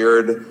this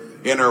weird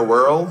inner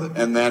world,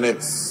 and then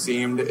it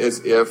seemed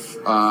as if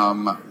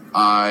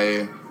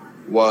I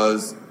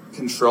was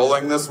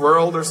controlling this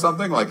world or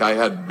something, like I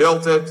had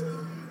built it.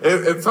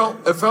 It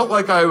felt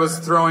like I was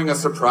throwing a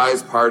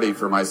surprise party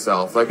for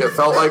myself. Like it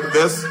felt like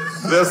this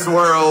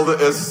world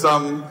is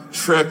some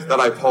trick that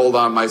I pulled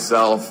on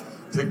myself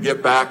to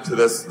get back to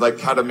this, like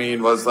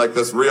ketamine was like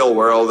this real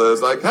world. It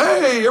was like,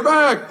 hey, you're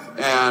back.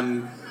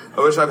 And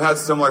I wish I've had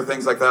similar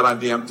things like that on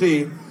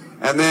DMT.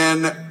 And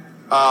then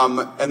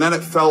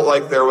it felt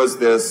like there was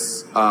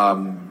this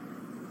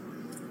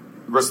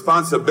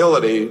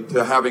responsibility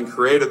to having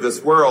created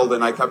this world.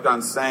 And I kept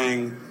on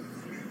saying,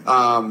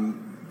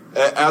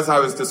 as I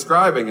was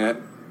describing it,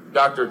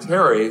 Dr.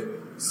 Terry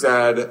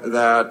said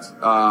that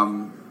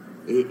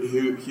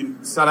he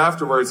said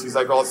afterwards, he's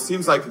like, well, it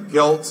seems like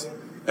guilt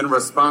and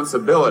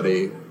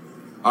responsibility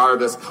are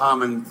this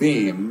common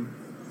theme.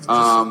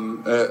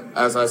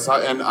 As I saw,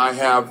 and I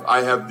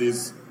have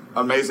these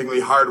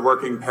amazingly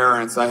hardworking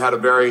parents. I had a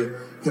very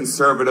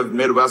conservative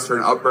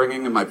Midwestern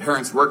upbringing, and my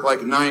parents worked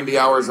like 90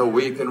 hours a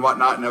week and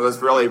whatnot. And it was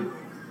really,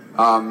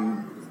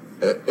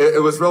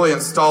 it was really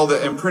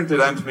imprinted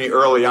into me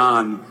early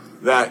on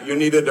that you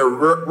needed to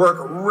work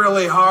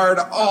really hard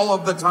all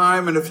of the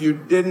time, and if you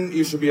didn't,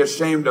 you should be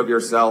ashamed of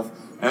yourself.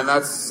 And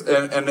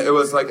and it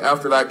was like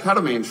after that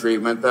ketamine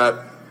treatment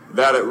that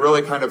it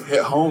really kind of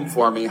hit home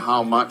for me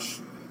how much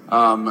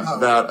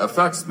that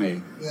affects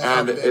me. Yeah,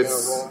 and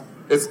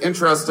it's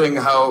interesting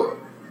how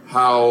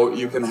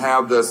you can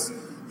have this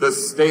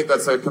this state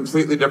that's a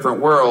completely different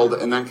world,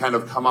 and then kind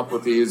of come up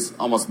with these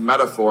almost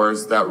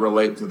metaphors that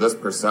relate to this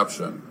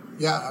perception.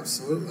 Yeah,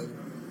 absolutely.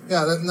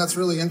 Yeah, and that's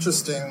really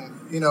interesting.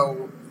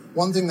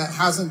 One thing that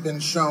hasn't been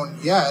shown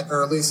yet,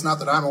 or at least not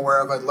that I'm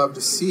aware of, I'd love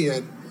to see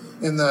it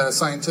in the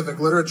scientific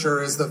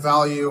literature, is the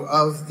value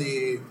of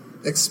the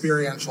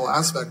experiential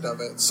aspect of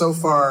it. So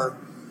far,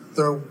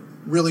 the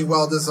really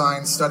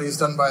well-designed studies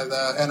done by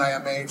the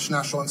NIMH,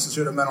 National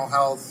Institute of Mental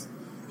Health,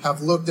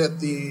 have looked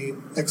at the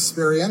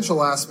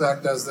experiential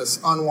aspect as this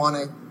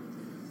unwanted,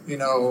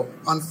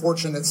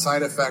 unfortunate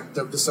side effect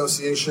of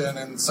dissociation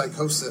and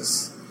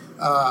psychosis.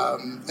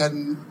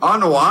 And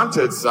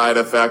unwanted side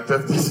effect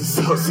of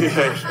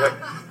dissociation.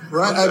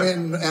 Right.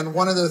 And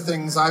one of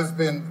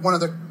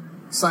the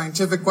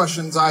scientific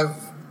questions I've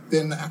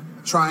been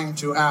trying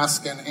to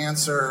ask and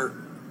answer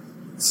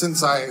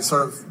since I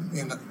sort of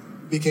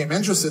became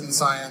interested in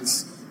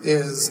science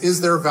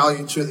is there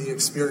value to the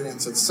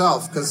experience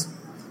itself? Because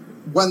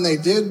when they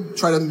did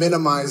try to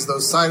minimize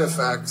those side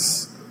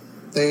effects,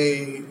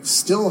 they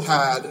still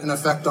had an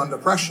effect on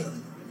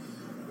depression.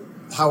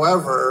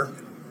 However,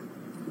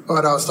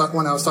 when I was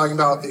talking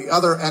about the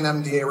other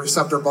NMDA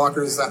receptor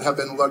blockers that have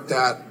been looked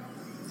at,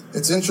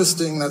 it's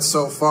interesting that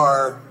so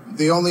far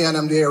the only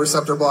NMDA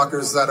receptor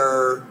blockers that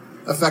are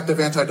effective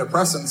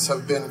antidepressants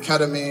have been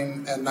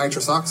ketamine and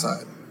nitrous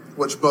oxide,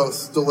 which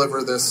both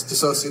deliver this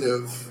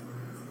dissociative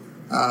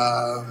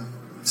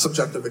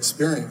subjective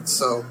experience.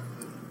 So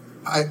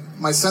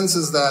my sense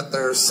is that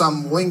there's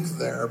some link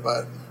there,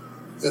 but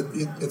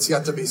it's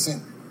yet to be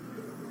seen.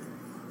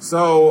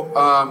 So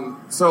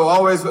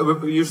always,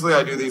 usually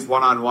I do these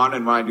one-on-one,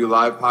 and when I do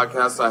live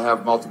podcasts, I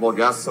have multiple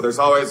guests. So there's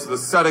always the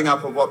setting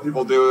up of what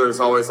people do. There's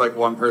always like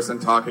one person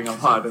talking a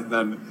lot, and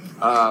then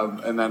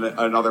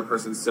another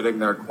person sitting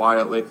there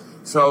quietly.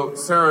 So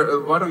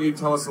Sara, why don't you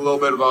tell us a little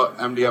bit about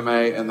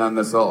MDMA, and then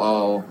this will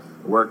all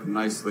work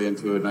nicely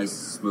into a nice,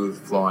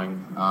 smooth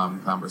flowing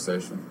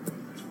conversation.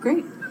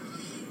 Great.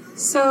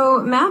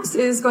 So MAPS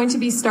is going to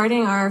be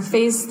starting our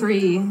phase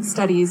 3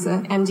 studies,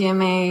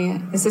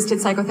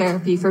 MDMA-assisted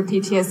psychotherapy for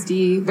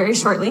PTSD, very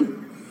shortly.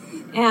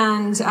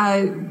 And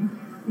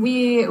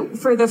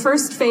for the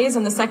first phase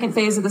and the second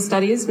phase of the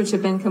studies, which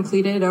have been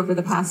completed over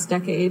the past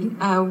decade,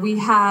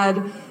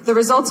 the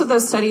results of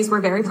those studies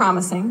were very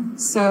promising.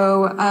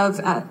 So of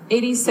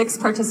 86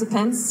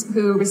 participants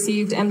who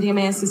received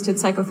MDMA-assisted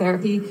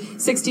psychotherapy,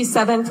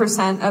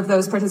 67% of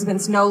those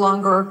participants no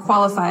longer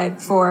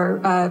qualified for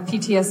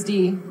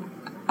PTSD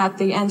at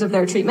the end of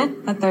their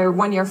treatment, at their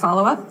 1-year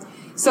follow-up.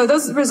 So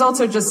those results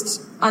are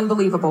just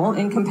unbelievable,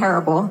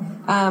 incomparable.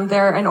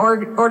 They're an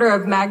order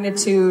of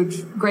magnitude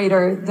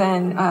greater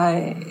than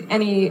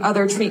any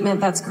other treatment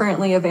that's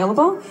currently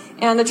available.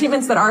 And the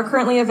treatments that are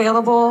currently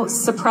available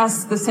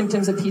suppress the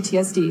symptoms of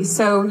PTSD.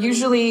 So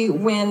usually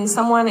when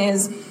someone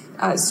is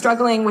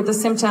struggling with the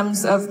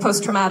symptoms of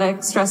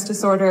post-traumatic stress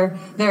disorder,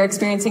 they're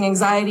experiencing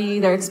anxiety,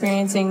 they're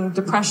experiencing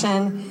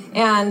depression,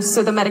 and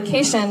so the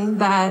medication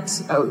that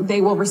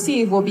they will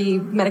receive will be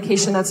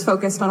medication that's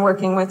focused on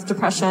working with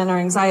depression or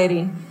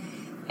anxiety.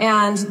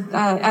 And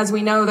as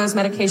we know, those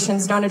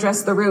medications don't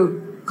address the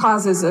root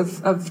causes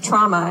of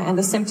trauma and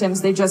the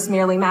symptoms, they just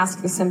merely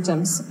mask the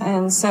symptoms.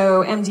 And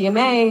so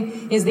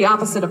MDMA is the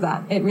opposite of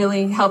that. It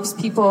really helps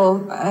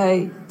people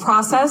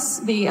process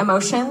the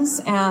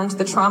emotions and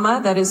the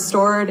trauma that is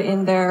stored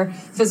in their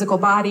physical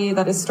body,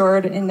 that is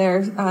stored in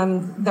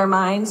their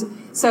mind.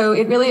 So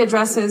it really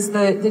addresses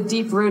the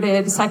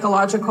deep-rooted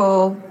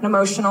psychological,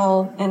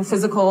 emotional, and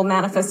physical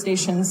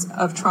manifestations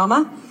of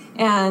trauma,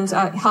 and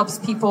helps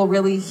people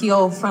really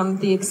heal from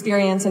the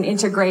experience and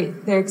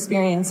integrate their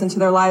experience into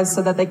their lives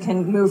so that they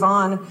can move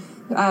on.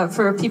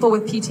 For people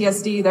with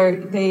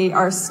PTSD, they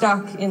are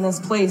stuck in this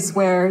place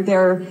where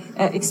they're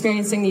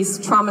experiencing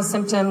these trauma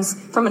symptoms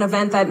from an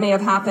event that may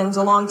have happened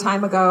a long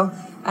time ago.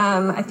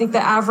 I think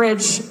the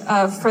average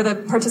for the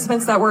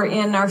participants that were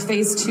in our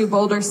phase 2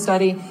 Boulder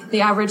study,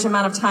 the average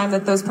amount of time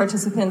that those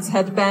participants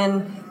had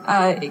been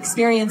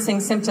experiencing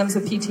symptoms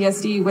of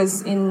PTSD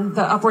was in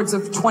the upwards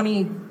of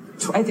 20,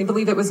 I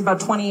believe it was about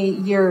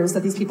 20 years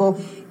that these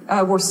people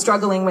were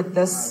struggling with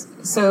this.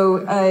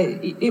 So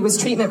it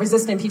was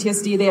treatment-resistant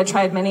PTSD. They had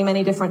tried many,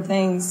 many different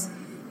things,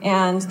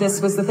 and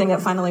this was the thing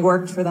that finally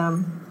worked for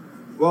them.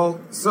 Well,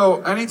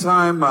 so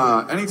anytime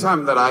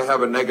that I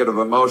have a negative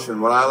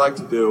emotion, what I like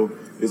to do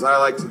is I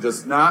like to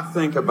just not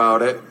think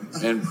about it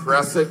and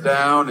press it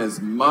down as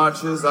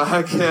much as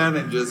I can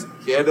and just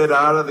get it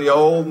out of the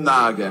old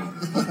noggin.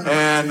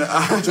 And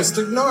just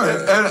ignore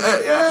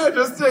it.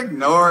 Just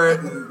ignore it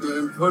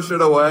and push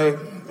it away.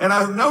 And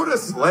I've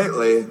noticed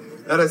lately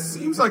that it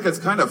seems like it's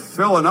kind of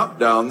filling up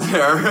down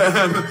there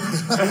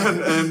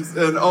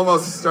and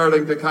almost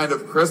starting to kind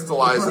of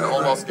crystallize and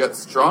almost get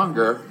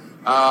stronger.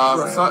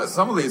 So,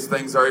 some of these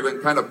things are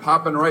even kind of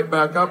popping right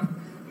back up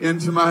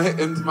into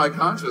my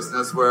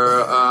consciousness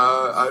where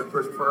I'd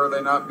prefer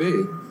they not be.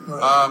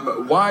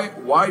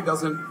 Why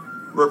doesn't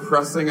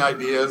repressing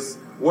ideas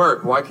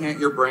work? Why can't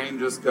your brain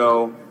just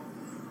go,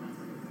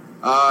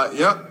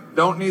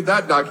 don't need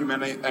that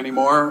document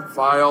anymore,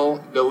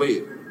 file,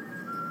 delete?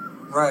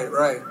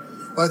 Right.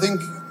 Well, I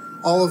think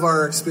all of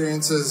our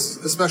experiences,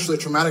 especially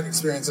traumatic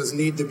experiences,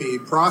 need to be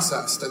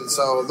processed. And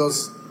so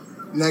those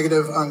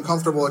negative,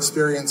 uncomfortable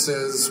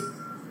experiences,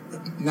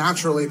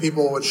 naturally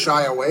people would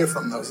shy away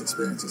from those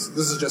experiences.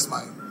 This is just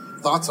my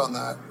thoughts on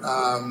that.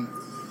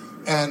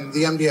 And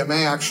the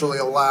MDMA actually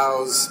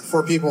allows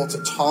for people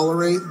to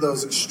tolerate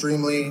those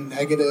extremely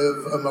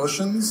negative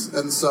emotions.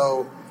 And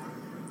so,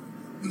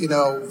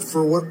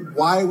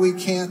 why we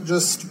can't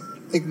just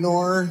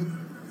ignore,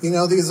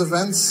 these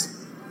events,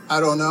 I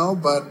don't know,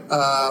 but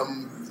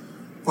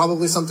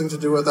probably something to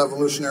do with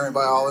evolutionary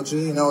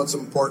biology. It's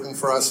important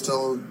for us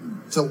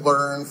to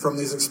learn from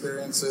these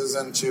experiences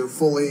and to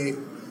fully,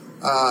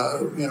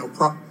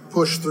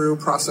 push through,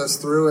 process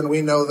through. And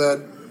we know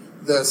that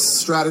this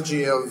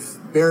strategy of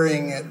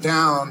burying it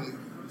down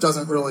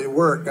doesn't really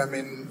work. I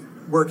mean,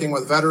 working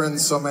with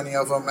veterans, so many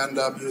of them end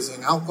up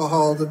using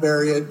alcohol to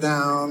bury it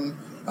down,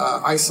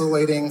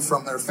 isolating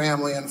from their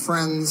family and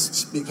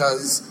friends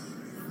because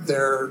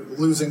they're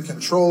losing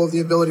control of the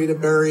ability to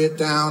bury it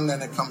down,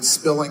 and it comes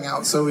spilling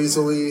out so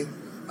easily.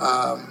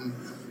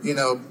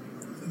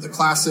 The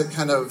classic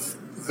kind of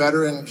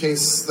veteran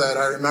case that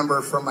I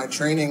remember from my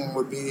training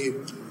would be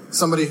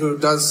somebody who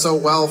does so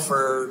well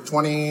for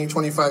 20,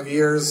 25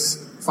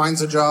 years,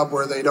 finds a job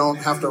where they don't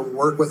have to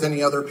work with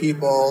any other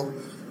people.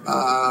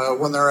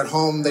 When they're at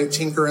home, they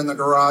tinker in the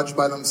garage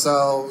by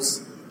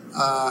themselves.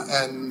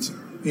 And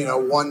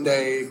one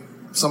day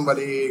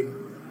somebody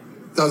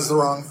does the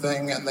wrong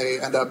thing and they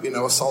end up,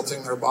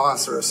 assaulting their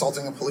boss or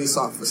assaulting a police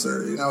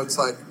officer. It's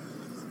like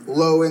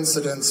low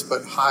incidence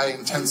but high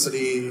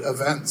intensity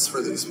events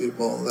for these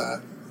people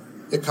that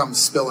it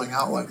comes spilling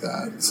out like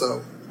that.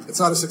 So it's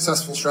not a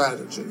successful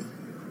strategy.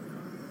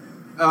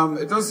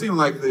 It does seem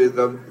like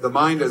the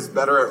mind is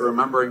better at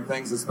remembering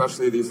things,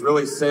 especially these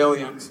really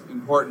salient,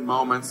 important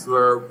moments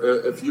where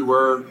if you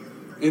were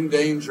in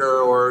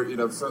danger or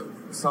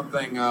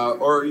something,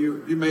 or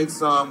you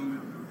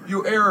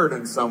erred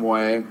in some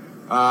way.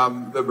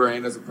 The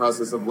brain, as a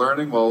process of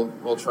learning,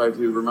 will try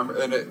to remember,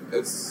 and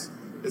it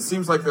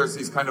seems like there's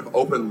these kind of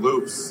open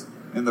loops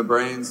in the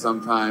brain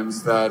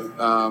sometimes that,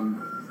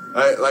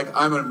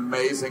 I'm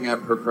amazing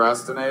at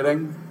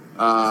procrastinating.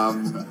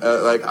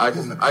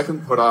 I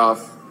can put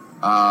off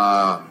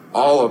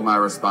all of my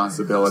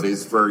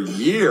responsibilities for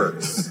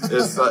years.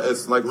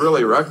 It's like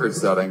really record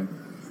setting,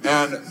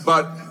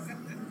 but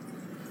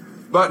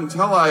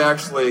until I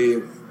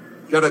actually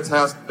get a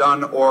task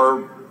done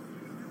or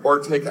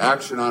take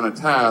action on a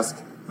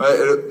task,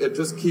 it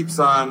just keeps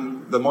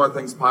on. The more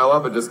things pile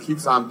up, it just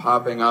keeps on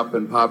popping up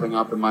in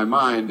my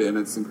mind, and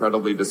it's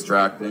incredibly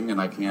distracting, and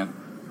I can't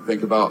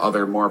think about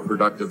other more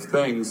productive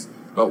things.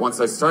 But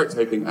once I start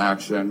taking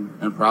action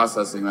and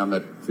processing them,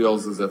 it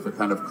feels as if it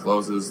kind of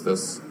closes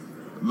this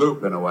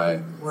loop in a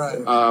way. Right.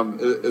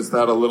 Is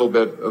that a little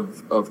bit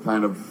of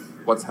kind of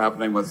what's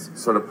happening with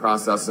sort of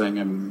processing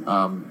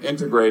and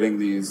integrating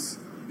these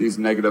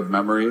negative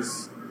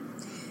memories?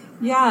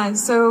 Yeah,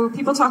 so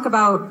people talk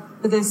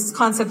about this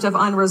concept of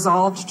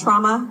unresolved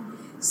trauma.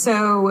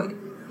 So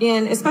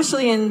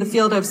especially in the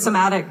field of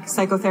somatic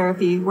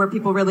psychotherapy, where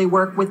people really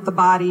work with the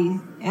body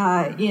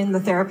in the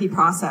therapy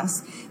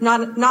process.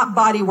 Not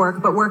body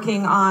work, but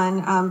working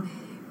on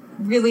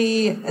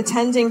really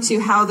attending to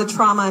how the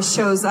trauma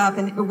shows up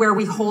and where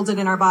we hold it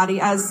in our body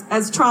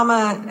as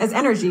trauma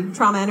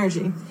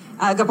energy.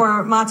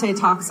 Gabor Mate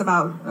talks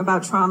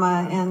about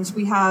trauma, and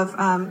we have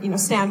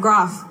Stan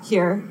Groff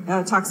here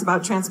talks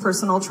about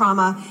transpersonal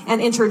trauma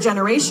and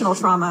intergenerational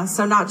trauma.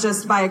 So not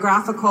just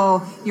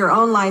biographical, your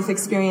own life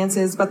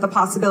experiences, but the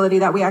possibility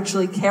that we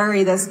actually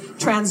carry this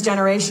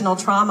transgenerational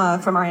trauma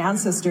from our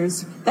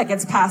ancestors that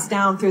gets passed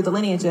down through the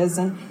lineages,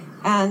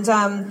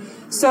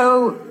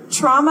 so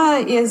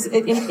trauma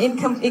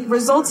it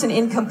results in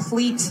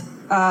incomplete,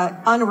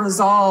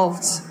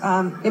 unresolved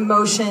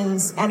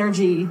emotions,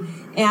 energy.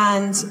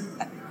 And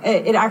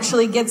it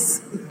actually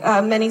gets,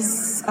 many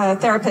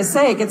therapists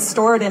say, it gets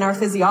stored in our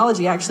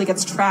physiology, actually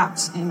gets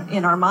trapped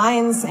in our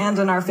minds and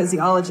in our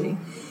physiology.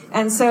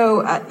 And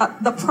so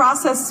the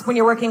process when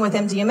you're working with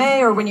MDMA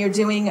or when you're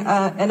doing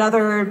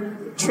another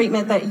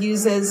treatment that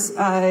uses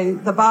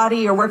the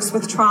body or works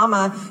with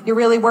trauma, you're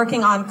really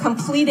working on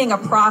completing a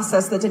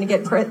process that didn't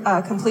get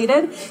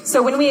completed.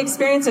 So when we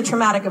experience a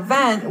traumatic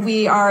event,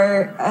 we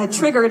are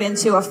triggered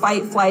into a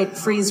fight, flight,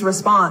 freeze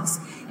response.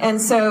 And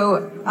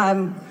so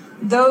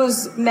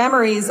those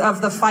memories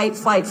of the fight,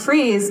 flight,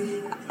 freeze,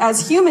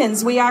 as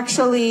humans, we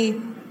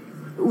actually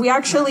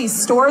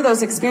store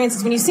those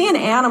experiences. When you see an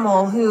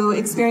animal who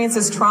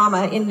experiences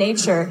trauma in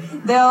nature,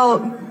 they'll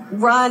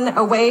run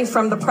away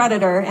from the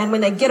predator, and when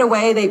they get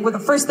away, the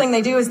first thing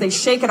they do is they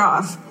shake it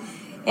off.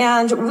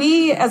 And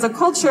we, as a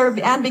culture,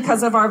 and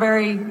because of our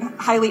very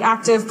highly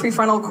active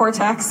prefrontal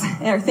cortex,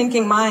 our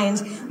thinking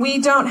mind, we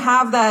don't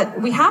have that.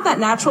 We have that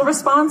natural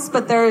response,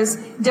 but there's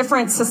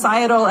different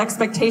societal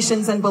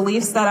expectations and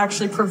beliefs that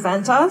actually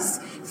prevent us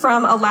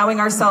from allowing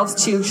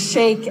ourselves to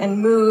shake and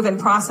move and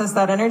process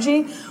that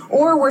energy.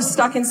 Or we're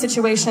stuck in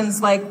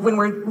situations like when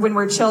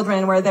we're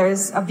children, where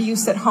there's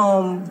abuse at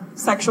home,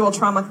 sexual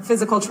trauma,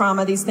 physical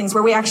trauma, these things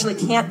where we actually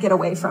can't get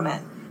away from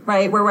it.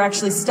 Right, where we're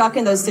actually stuck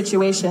in those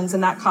situations,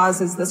 and that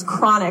causes this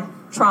chronic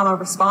trauma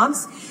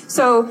response.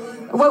 So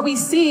what we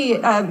see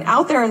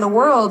out there in the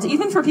world,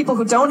 even for people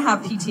who don't have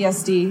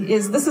PTSD,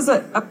 is this is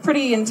a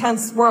pretty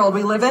intense world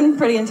we live in,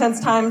 pretty intense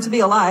time to be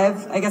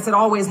alive. I guess it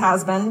always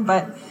has been,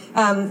 but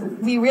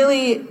we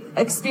really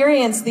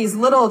experience these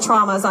little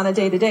traumas on a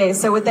day-to-day.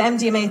 So with the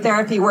MDMA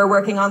therapy, we're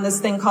working on this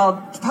thing called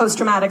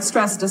post-traumatic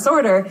stress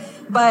disorder,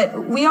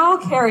 but we all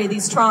carry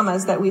these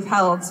traumas that we've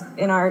held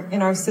in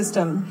our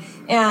system.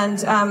 And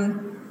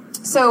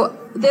so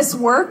this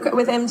work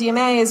with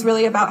MDMA is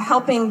really about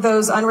helping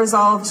those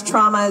unresolved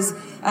traumas,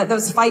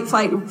 those fight,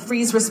 flight,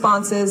 freeze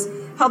responses,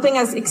 helping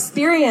us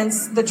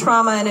experience the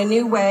trauma in a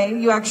new way.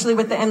 You actually,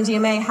 with the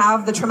MDMA,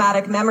 have the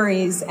traumatic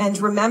memories and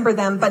remember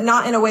them, but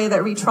not in a way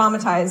that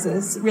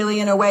re-traumatizes, really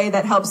in a way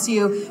that helps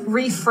you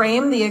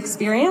reframe the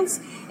experience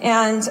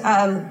and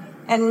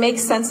make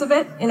sense of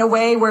it in a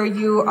way where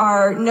you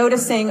are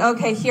noticing,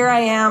 okay, here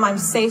I am, I'm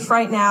safe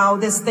right now,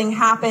 this thing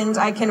happened,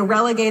 I can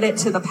relegate it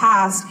to the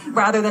past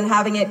rather than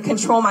having it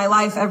control my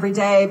life every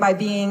day by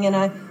being in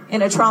a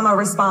trauma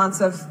response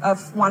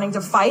of wanting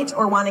to fight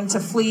or wanting to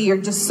flee or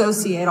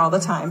dissociate all the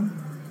time.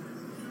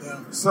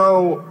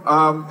 So,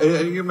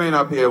 you may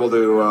not be able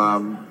to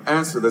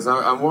answer this.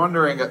 I'm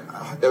wondering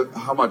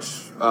how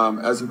much,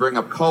 as you bring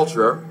up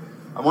culture,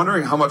 I'm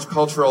wondering how much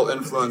cultural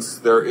influence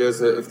there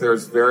is, if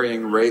there's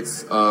varying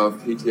rates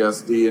of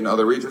PTSD in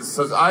other regions.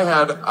 So I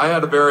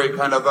had a very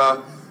kind of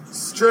a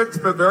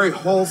strict but very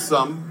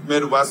wholesome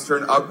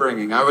Midwestern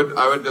upbringing. I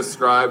would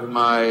describe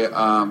my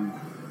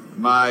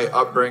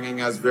upbringing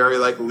as very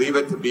like Leave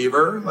It to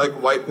Beaver, like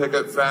white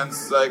picket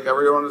fence. Like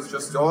everyone was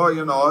just,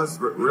 it's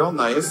real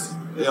nice.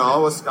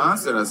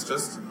 Wisconsin, it's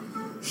just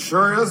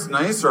sure is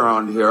nice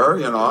around here.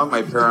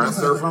 My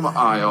parents are from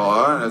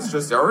Iowa, and it's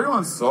just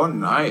everyone's so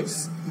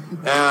nice.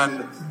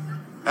 And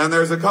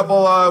there's a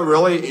couple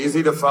really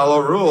easy to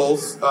follow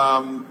rules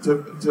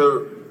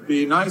to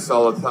be nice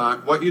all the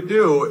time. What you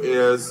do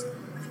is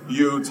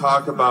you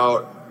talk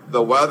about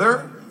the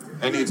weather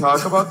and you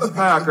talk about the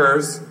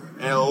Packers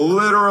and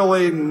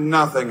literally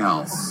nothing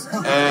else.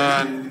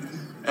 And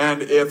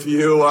if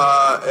you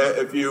are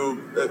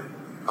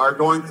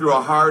going through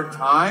a hard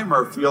time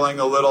or feeling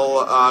a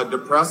little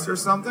depressed or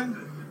something,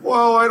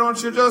 well, why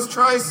don't you just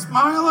try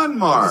smiling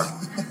more?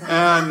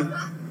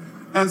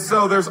 And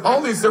so there's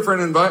all these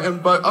different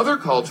but other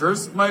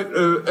cultures might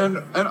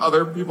and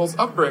other people's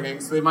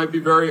upbringings, they might be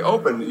very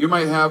open. You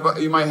might have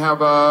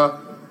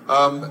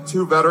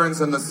two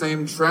veterans in the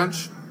same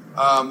trench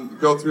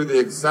go through the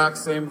exact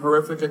same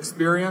horrific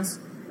experience.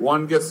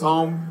 One gets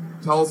home,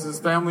 tells his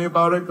family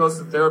about it, goes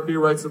to therapy,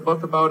 writes a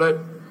book about it,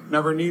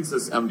 never needs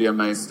this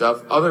MDMA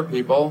stuff. Other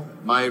people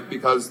might,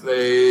 because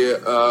they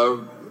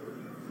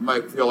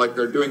might feel like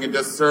they're doing a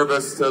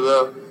disservice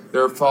to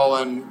their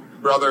fallen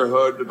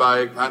brotherhood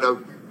by kind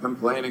of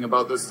complaining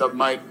about this stuff,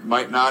 might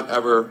not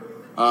ever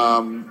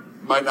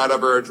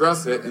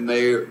address it, and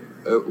they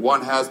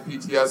one has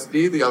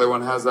PTSD, the other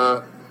one has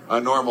a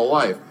normal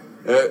life.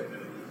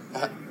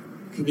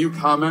 Can you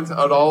comment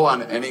at all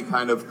on any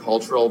kind of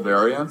cultural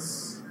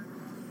variance?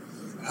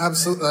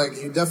 Absolutely.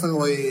 Like, you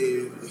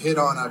definitely hit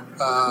on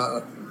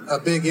a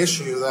big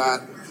issue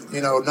that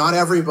not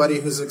everybody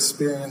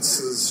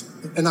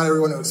not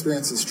everyone who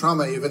experiences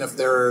trauma, even if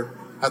they're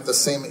at the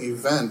same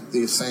event,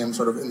 the same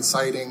sort of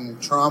inciting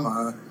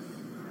trauma,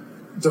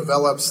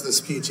 develops this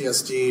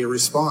PTSD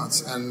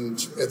response.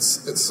 And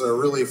it's a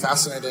really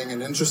fascinating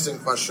and interesting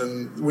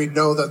question. We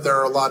know that there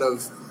are a lot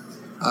of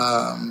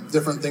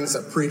different things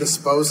that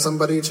predispose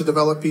somebody to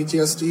develop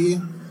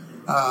PTSD.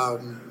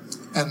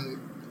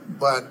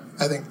 But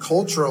I think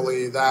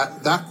culturally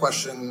that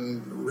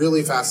question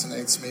really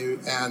fascinates me.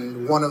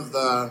 And one of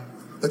the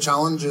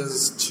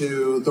challenges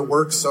to the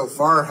work so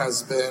far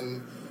has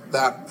been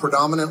that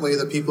predominantly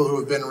the people who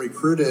have been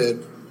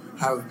recruited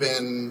have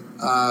been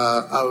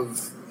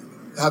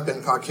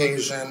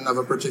Caucasian, of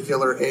a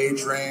particular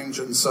age range,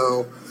 and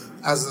so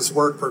as this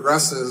work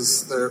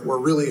progresses, we're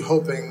really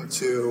hoping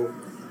to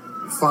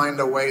find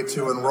a way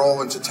to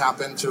enroll and to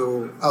tap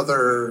into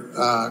other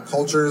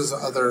cultures,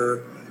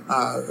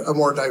 a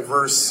more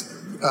diverse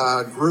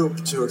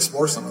group to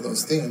explore some of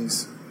those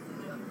themes.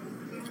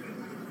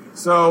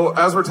 So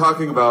as we're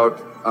talking about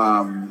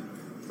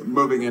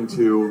moving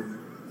into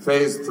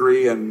Phase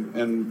 3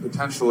 and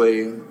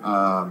potentially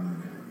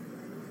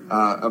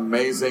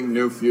amazing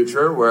new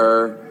future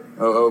where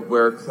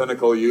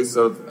clinical use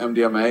of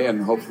MDMA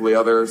and hopefully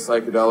other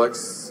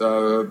psychedelics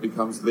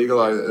becomes legal,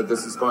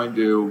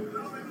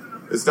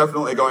 it's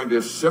definitely going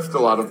to shift a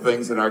lot of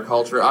things in our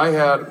culture. I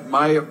had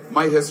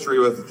my history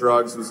with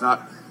drugs was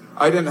not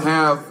I didn't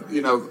have,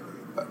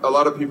 a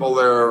lot of people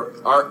there,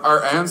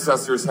 our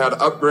ancestors had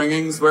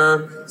upbringings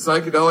where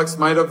psychedelics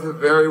might have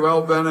very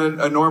well been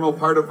a normal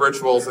part of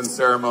rituals and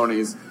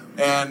ceremonies,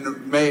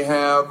 and may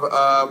have,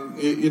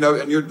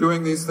 and you're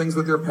doing these things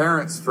with your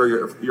parents for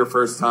your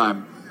first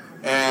time.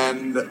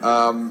 And,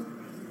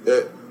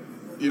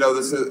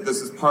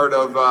 this is part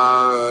of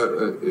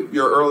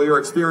your earlier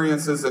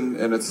experiences,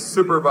 and it's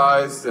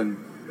supervised, and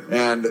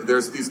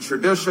there's these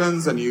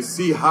traditions, and you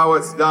see how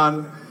it's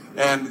done,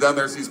 and then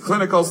there's these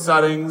clinical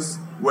settings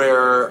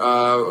where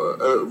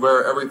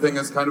everything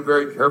is kind of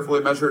very carefully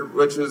measured,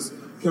 which is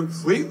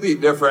completely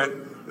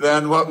different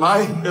than what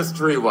my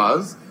history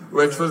was,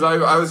 which was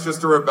I was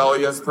just a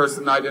rebellious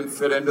person. I didn't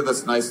fit into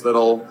this nice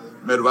little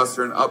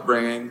Midwestern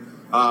upbringing,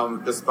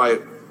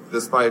 despite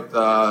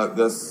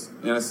this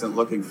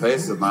innocent-looking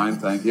face of mine,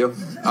 thank you.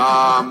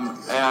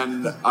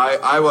 And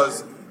I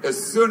was,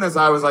 as soon as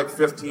I was like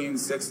 15,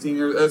 16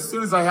 years, as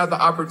soon as I had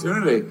the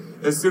opportunity,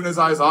 as soon as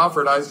I was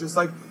offered, I was just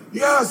like,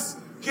 yes,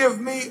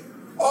 give me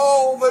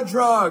all the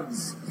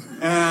drugs.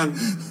 And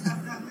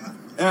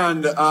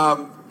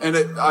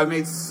I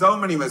made so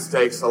many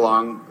mistakes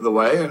along the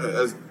way, and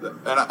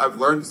I've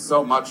learned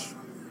so much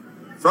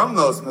from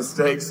those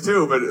mistakes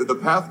too, but the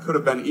path could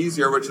have been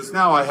easier, which is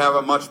now I have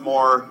a much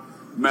more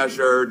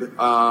measured,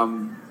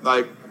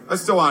 I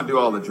still want to do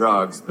all the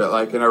drugs, but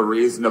like in a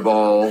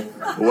reasonable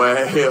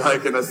way,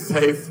 like in a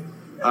safe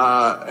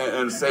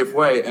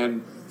way.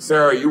 And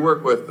Sara, you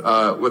work with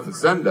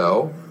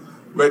Zendo,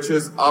 which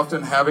is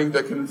often having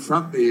to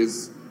confront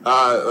these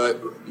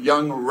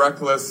young,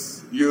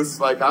 reckless youths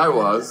like I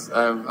was.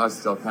 I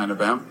still kind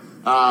of am.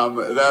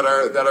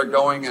 That are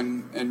going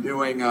and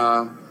doing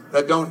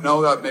that don't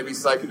know that maybe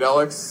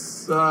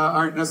psychedelics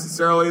aren't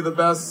necessarily the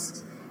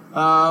best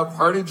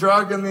party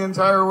drug in the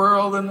entire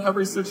world in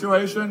every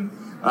situation.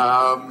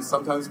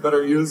 Sometimes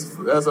better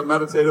used as a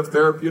meditative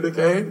therapeutic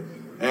aid,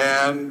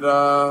 and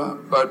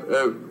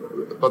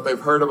but they've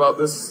heard about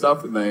this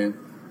stuff, and they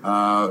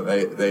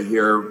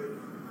hear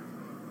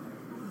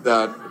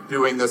that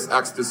doing this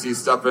ecstasy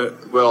stuff,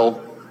 it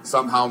will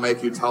somehow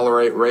make you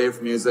tolerate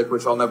rave music,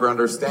 which I'll never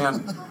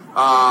understand.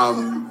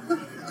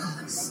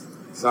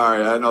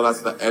 Sorry, I know that's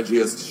the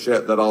edgiest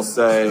shit that I'll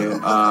say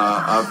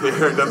up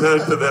here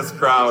to this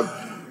crowd.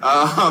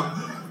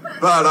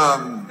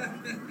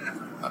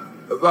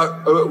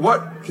 But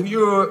what can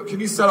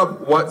you set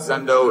up what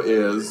Zendo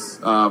is?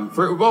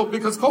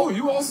 Because Cole,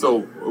 you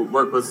also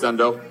work with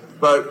Zendo,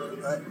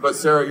 but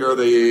Sara, you're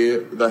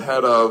the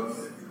head of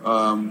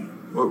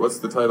what's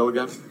the title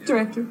again?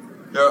 Director.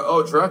 Yeah.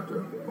 Oh,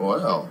 director.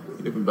 Well,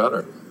 even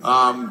better.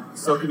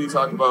 So can you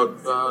talk about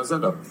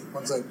Zendo?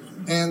 One sec.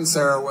 And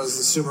Sara was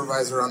the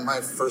supervisor on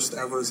my first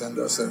ever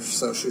Zendo,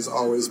 so she's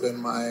always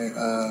been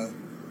my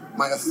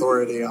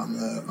authority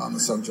on the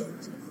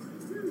subject.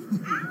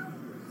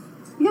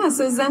 Yeah,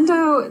 so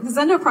the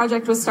Zendo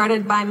project was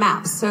started by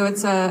MAPS. So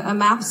it's a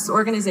MAPS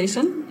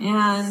organization,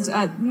 and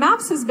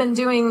MAPS has been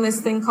doing this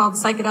thing called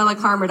psychedelic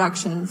harm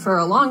reduction for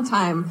a long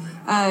time.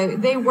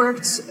 They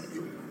worked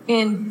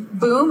in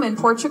Boom in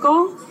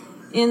Portugal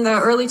in the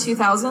early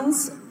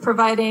 2000s,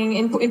 providing,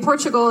 in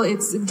Portugal,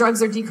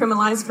 drugs are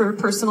decriminalized for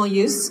personal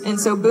use, and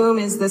so Boom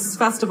is this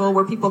festival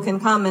where people can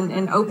come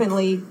and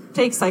openly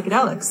take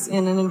psychedelics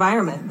in an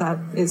environment that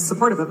is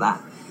supportive of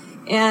that.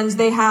 And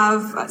they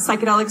have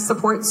psychedelic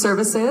support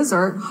services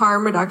or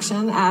harm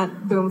reduction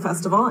at Boom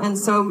Festival. And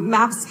so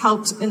MAPS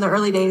helped in the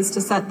early days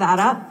to set that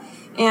up.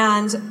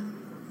 And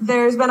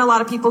there's been a lot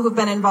of people who've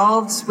been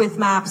involved with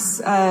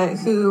MAPS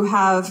who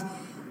have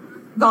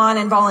gone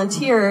and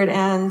volunteered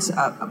and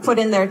put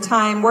in their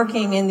time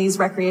working in these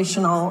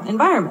recreational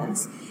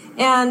environments.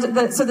 And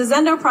so the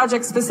Zendo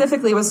project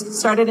specifically was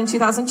started in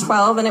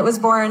 2012, and it was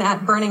born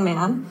at Burning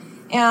Man.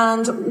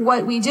 And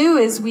what we do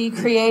is we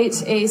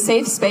create a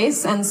safe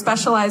space and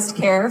specialized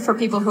care for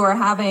people who are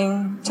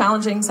having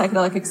challenging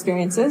psychedelic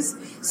experiences.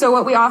 So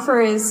what we offer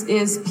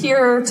is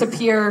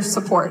peer-to-peer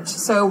support.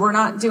 So we're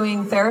not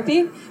doing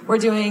therapy, we're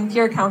doing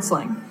peer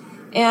counseling.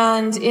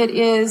 And it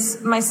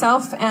is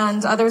myself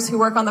and others who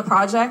work on the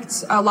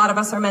project. A lot of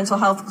us are mental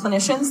health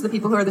clinicians, the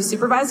people who are the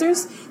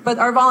supervisors, but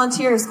our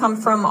volunteers come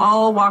from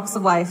all walks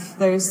of life.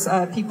 There's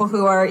people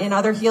who are in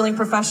other healing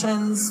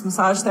professions,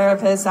 massage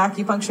therapists,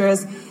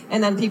 acupuncturists,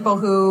 and then people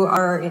who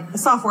are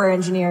software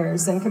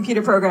engineers and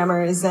computer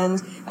programmers, and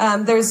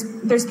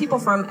there's people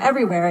from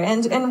everywhere.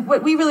 And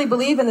what we really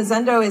believe in the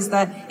Zendo is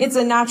that it's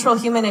a natural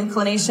human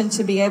inclination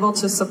to be able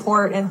to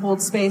support and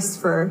hold space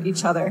for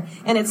each other.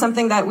 And it's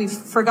something that we've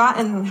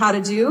forgotten how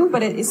to do,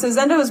 so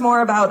Zendo is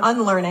more about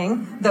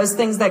unlearning those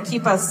things that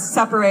keep us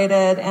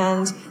separated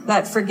and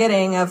that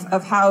forgetting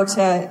of how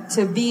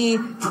to be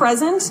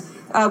present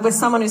with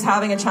someone who's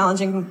having a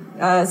challenging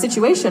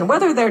situation,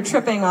 whether they're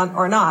tripping on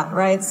or not,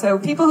 right? So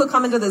people who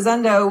come into the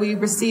Zendo, we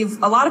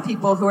receive a lot of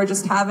people who are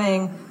just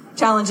having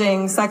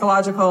challenging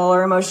psychological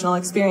or emotional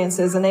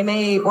experiences, and they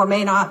may or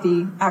may not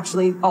be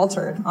actually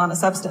altered on a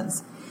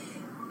substance.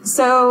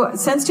 So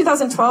since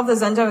 2012, the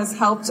Zendo has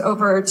helped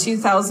over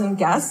 2,000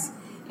 guests,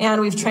 And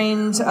we've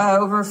trained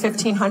over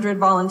 1,500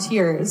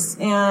 volunteers.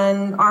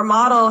 And our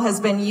model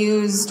has been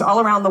used all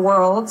around the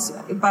world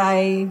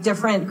by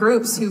different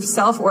groups who've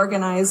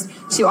self-organized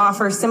to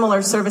offer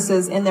similar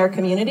services in their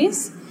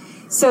communities.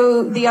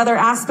 So the other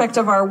aspect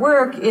of our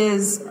work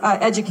is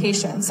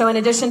education. So in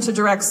addition to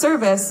direct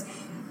service,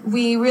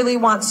 we really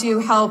want to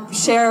help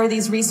share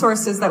these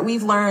resources that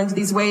we've learned,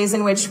 these ways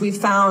in which we've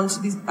found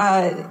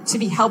to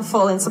be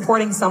helpful in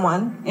supporting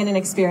someone in an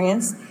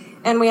experience.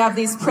 And we have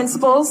these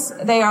principles.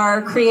 They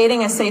are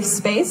creating a safe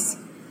space,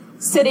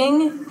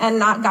 sitting and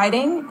not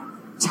guiding,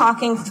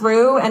 talking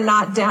through and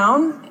not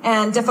down,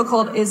 and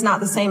difficult is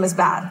not the same as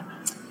bad.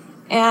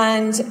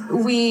 And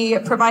we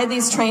provide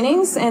these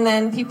trainings, and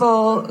then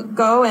people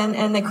go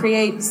and they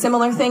create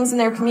similar things in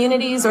their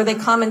communities, or they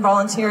come and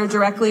volunteer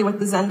directly with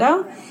the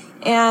Zendo.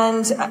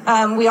 And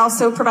we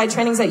also provide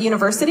trainings at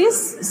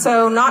universities,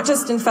 so not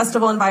just in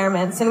festival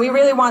environments. And we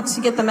really want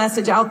to get the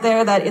message out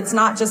there that it's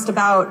not just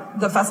about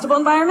the festival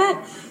environment,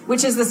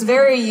 which is this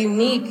very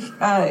unique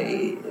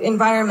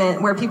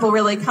environment where people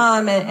really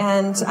come,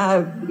 and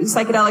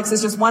psychedelics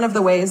is just one of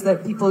the ways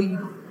that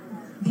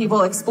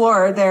people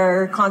explore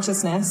their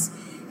consciousness,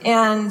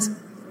 and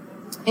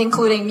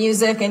including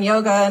music and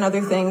yoga and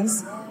other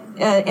things.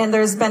 And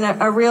there's been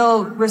a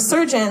real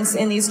resurgence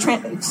in these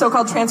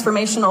so-called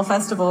transformational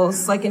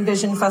festivals, like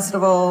Envision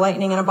Festival,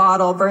 Lightning in a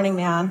Bottle, Burning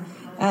Man.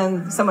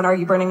 And some would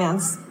argue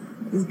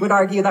would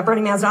argue that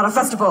Burning Man's not a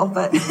festival,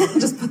 but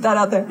just put that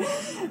out there.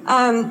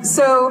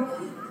 So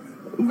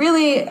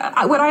really,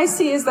 what I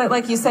see is that,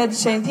 like you said,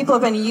 Shane, people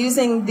have been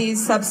using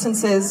these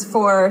substances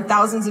for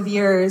thousands of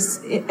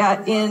years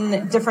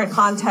in different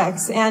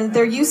contexts. And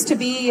there used to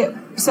be,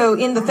 so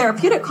in the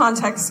therapeutic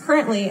context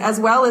currently, as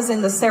well as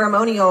in the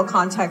ceremonial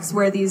context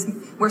where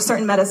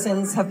certain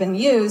medicines have been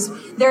used,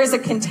 there is a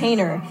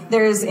container.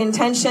 There's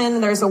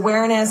intention, there's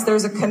awareness,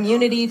 there's a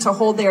community to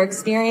hold their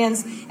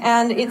experience.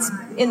 And it's,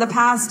 in the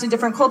past, in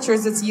different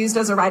cultures, it's used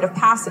as a rite of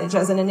passage,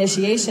 as an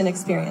initiation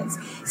experience.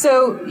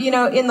 So,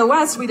 in the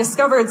West, we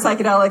discovered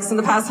psychedelics in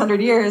the past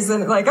 100 years,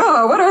 and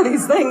oh, what are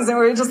these things? And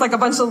we're just like a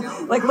bunch of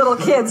little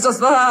kids,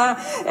 just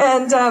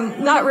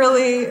not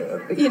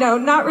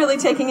really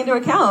taking into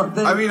account.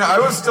 I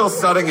was still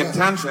setting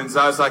intentions.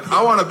 I was like,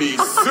 I want to be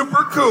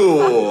super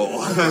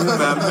cool. And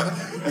then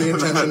the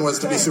intention was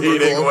to be super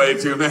eating cool. way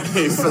too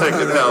many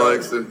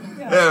psychedelics. And,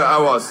 yeah,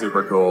 I was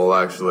super cool,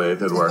 actually. It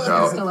did work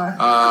out. Still are.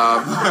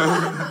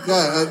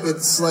 Yeah,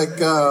 it's like,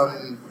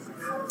 I'm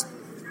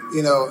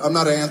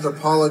not an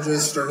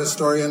anthropologist or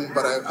historian,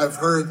 but I've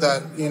heard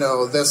that,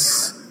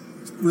 this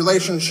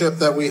relationship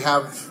that we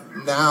have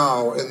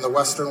now in the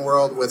Western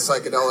world with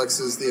psychedelics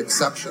is the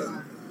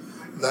exception.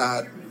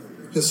 That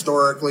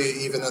historically,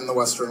 even in the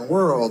Western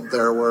world,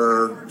 there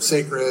were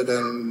sacred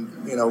and,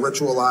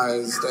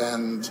 ritualized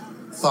and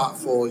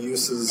thoughtful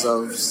uses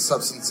of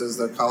substances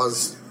that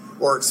cause,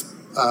 or,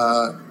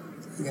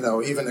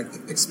 even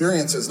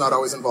experiences, not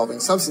always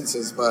involving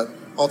substances, but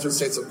altered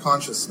states of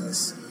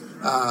consciousness.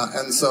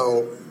 And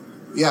so,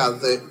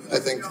 I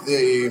think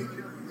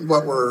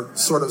what we're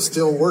sort of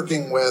still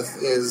working with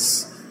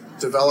is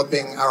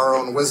developing our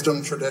own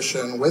wisdom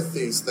tradition with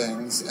these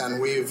things, and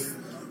we've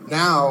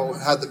now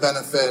had the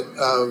benefit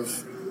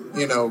of,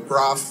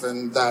 Groff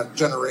and that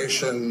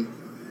generation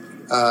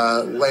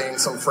laying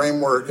some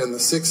framework in the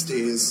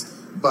 60s.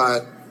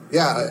 But,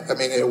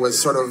 it was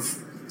sort of,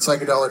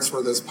 psychedelics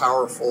were this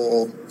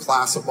powerful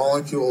class of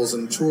molecules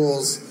and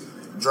tools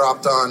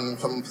dropped on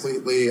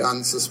completely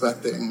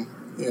unsuspecting,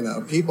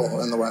 people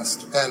in the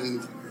West.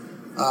 And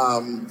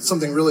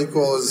something really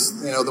cool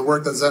is, the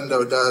work that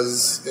Zendo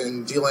does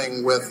in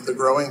dealing with the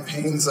growing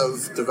pains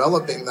of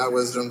developing that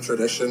wisdom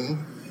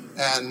tradition.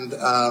 And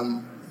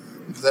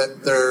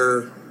that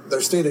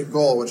their stated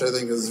goal, which I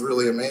think is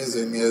really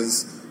amazing,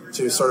 is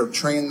to sort of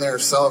train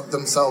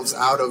themselves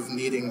out of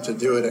needing to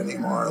do it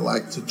anymore.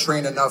 Like, to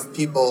train enough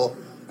people,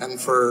 and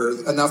for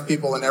enough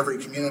people in every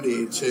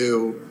community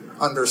to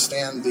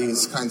understand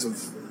these kinds of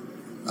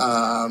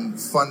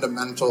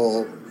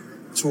fundamental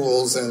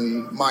tools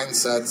and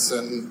mindsets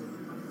and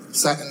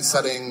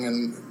setting,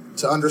 and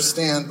to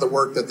understand the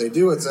work that they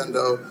do at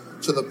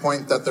Zendo to the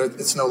point that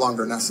it's no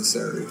longer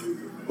necessary.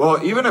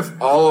 Well, even if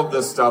all of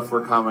this stuff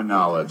were common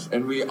knowledge,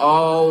 and we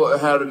all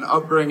had an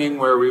upbringing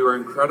where we were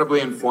incredibly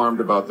informed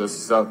about this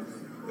stuff,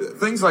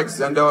 things like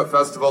Zendo at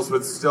festivals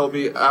would still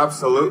be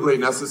absolutely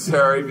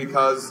necessary,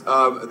 because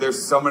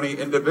there's so many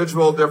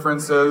individual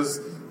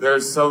differences.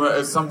 There's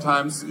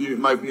sometimes you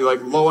might be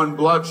low in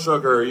blood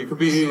sugar. You could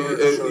be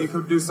you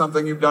could do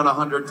something you've done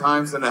 100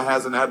 times and it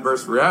has an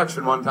adverse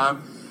reaction one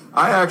time.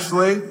 I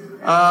actually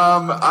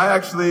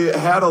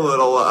had a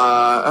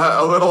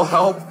little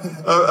help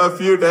a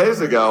few days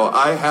ago.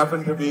 I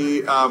happen to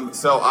be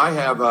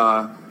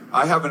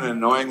I have an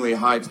annoyingly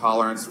high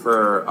tolerance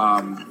for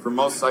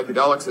most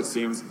psychedelics, it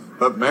seems,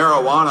 but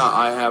marijuana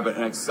I have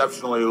an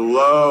exceptionally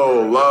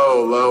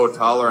low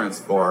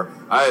tolerance for.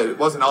 It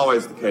wasn't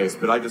always the case,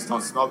 but I just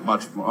don't smoke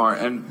much more,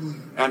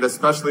 and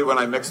especially when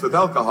I mix with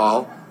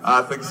alcohol,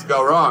 things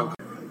go wrong.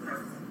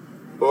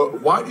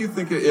 Why do you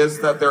think it is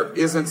that there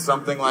isn't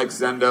something like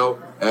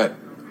Zendo at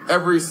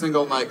every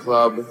single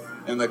nightclub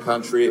in the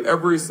country,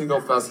 every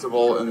single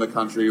festival in the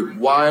country.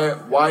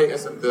 Why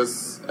isn't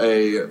this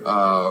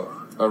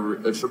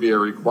it should be a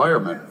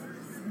requirement?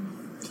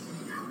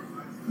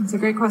 It's a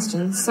great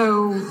question.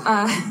 So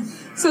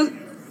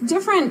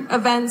different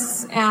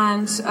events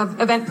and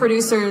event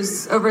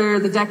producers over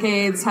the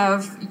decades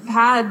have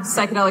had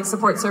psychedelic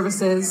support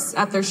services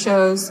at their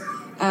shows.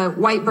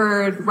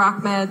 Whitebird,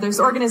 RockMed, there's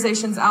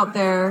organizations out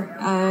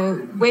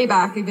there way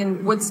back,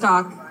 even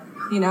Woodstock,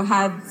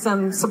 had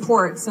some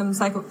support, some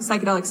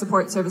psychedelic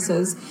support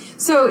services.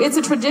 So it's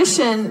a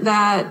tradition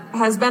that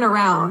has been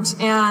around,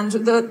 and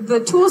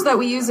the tools that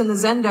we use in the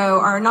Zendo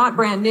are not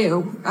brand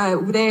new.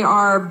 They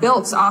are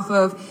built off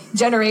of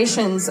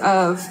generations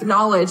of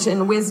knowledge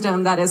and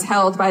wisdom that is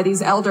held by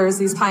these elders,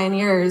 these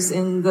pioneers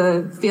in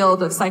the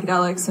field of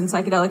psychedelics and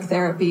psychedelic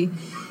therapy.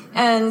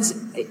 And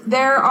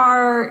there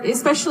are,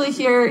 especially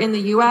here in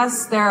the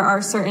U.S., there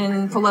are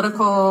certain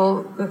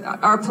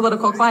our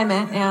political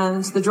climate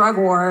and the drug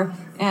war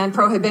and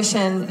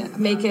prohibition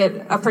make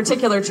it a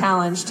particular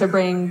challenge to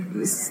bring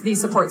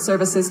these support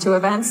services to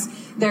events.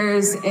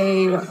 There's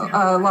a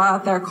law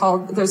out there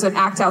there's an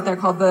act out there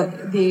called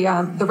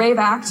the Rave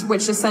Act,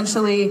 which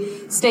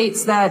essentially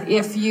states that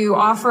if you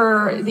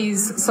offer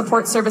these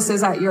support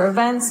services at your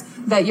events,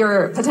 that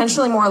you're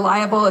potentially more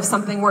liable if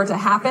something were to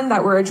happen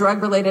that were a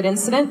drug-related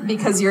incident,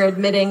 because you're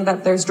admitting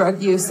that there's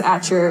drug use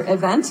at your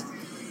event.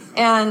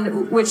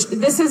 And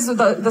this is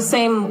the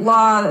same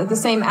law, the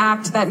same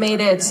act that made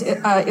it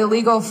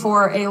illegal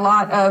for a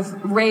lot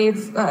of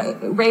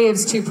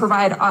raves to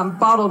provide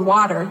bottled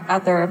water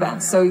at their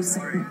events. So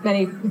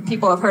many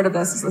people have heard of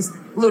this. It's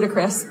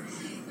ludicrous.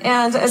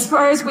 And as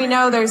far as we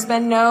know, there's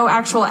been no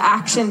actual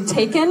action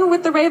taken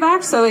with the Rave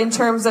Act. So in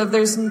terms of,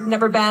 there's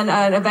never been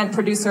an event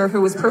producer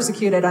who was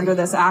persecuted under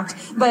this act.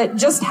 But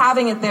just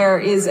having it there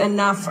is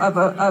enough of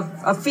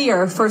a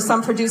fear for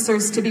some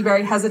producers to be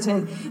very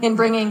hesitant in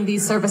bringing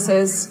these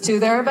services to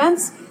their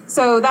events.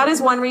 So that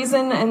is one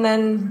reason. And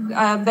then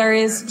there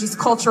is just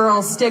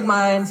cultural stigma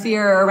and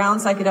fear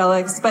around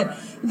psychedelics. But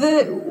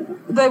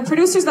the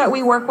producers that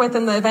we work with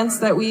and the events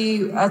that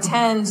we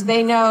attend,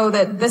 they know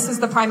that this is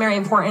the primary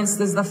importance,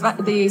 this is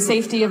the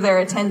safety of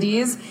their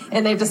attendees,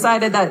 and they've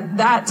decided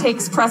that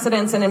takes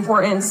precedence and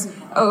importance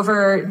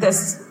over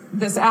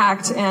this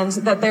act, and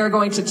that they're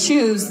going to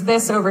choose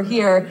this over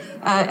here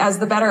as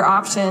the better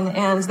option,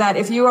 and that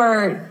if you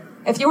are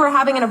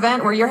having an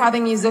event where you're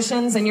having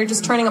musicians and you're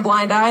just turning a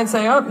blind eye and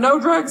saying, oh, no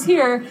drugs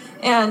here,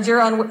 and you're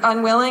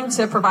unwilling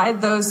to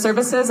provide those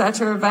services at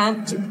your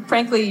event,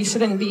 frankly, you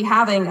shouldn't be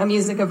having a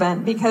music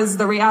event, because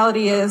the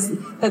reality is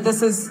that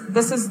this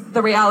is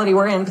the reality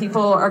we're in.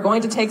 People are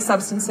going to take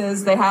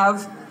substances, they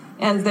have,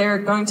 and they're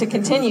going to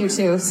continue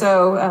to.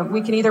 So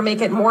we can either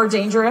make it more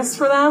dangerous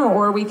for them,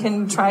 or we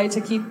can try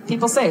to keep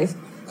people safe.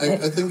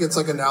 I think it's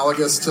like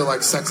analogous to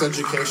like sex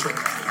education.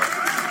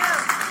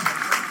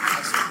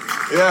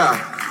 Yeah.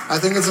 I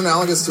think it's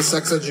analogous to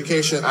sex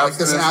education, like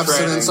this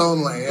abstinence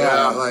only.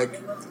 Yeah, like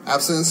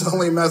abstinence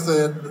only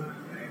method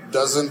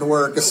doesn't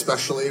work,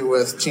 especially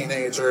with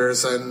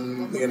teenagers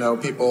and,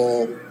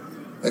 people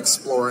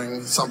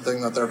exploring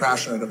something that they're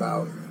passionate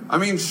about. I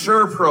mean,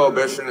 sure,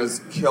 prohibition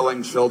is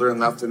killing children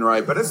left and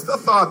right, but it's the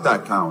thought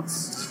that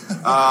counts.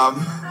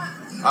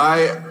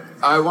 I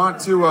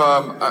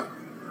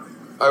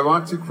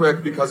want to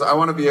quick, because I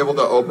want to be able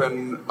to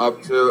open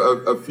up to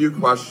a few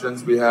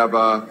questions. We have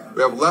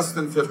less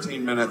than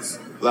 15 minutes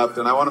left,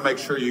 and I want to make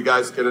sure you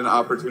guys get an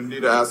opportunity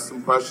to ask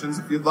some questions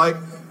if you'd like.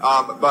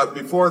 But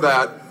before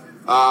that,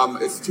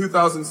 it's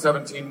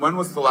 2017. When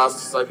was the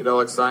last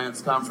Psychedelic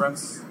Science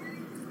conference?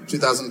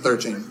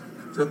 2013.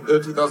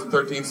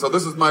 2013. So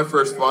this is my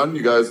first one.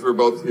 You guys were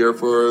both here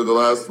for the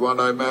last one,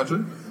 I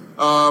imagine.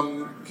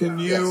 Can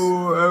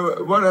you?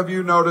 Yes. What have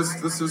you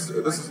noticed? This is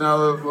now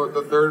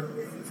the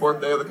fourth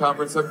day of the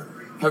conference.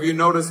 Have you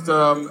noticed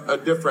a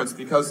difference?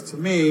 Because to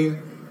me,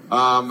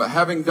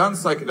 having done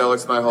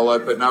psychedelics my whole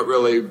life, but not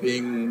really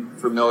being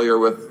familiar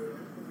with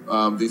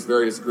these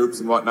various groups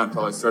and whatnot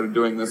until I started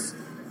doing this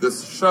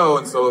show,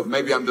 and so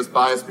maybe I'm just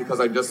biased because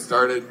I just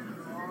started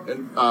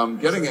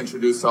getting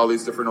introduced to all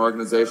these different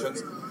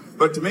organizations.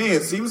 But to me,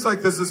 it seems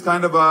like this is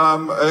kind of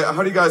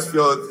how do you guys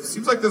feel? It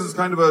seems like this is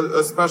kind of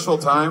a special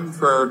time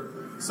for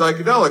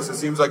psychedelics. It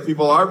seems like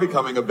people are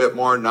becoming a bit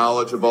more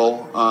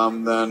knowledgeable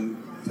than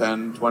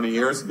 10, 20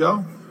 years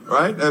ago,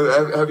 right?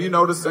 Have you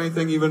noticed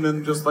anything even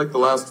in just like the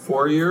last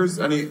 4 years?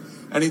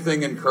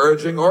 Anything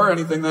encouraging or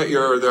anything that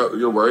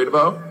you're worried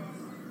about?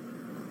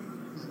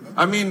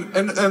 I mean,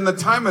 and the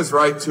time is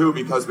right too,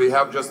 because we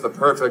have just the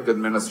perfect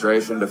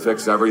administration to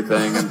fix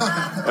everything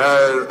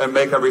and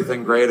make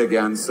everything great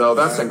again. So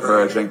that's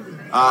encouraging.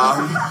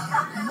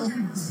 I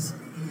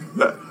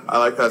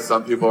like that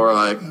some people were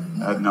like,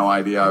 I had no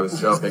idea I was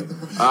joking.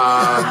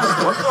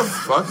 What the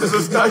fuck is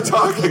this guy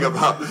talking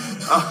about?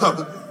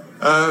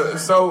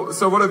 So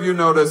what have you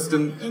noticed?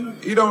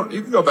 And you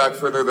can go back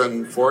further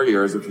than 4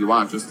 years if you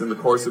want, just in the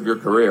course of your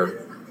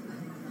career.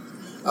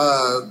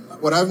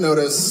 What I've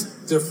noticed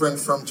different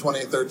from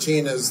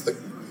 2013 is the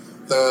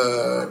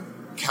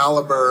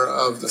caliber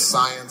of the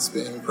science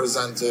being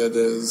presented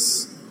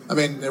is, I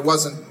mean, it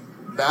wasn't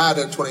bad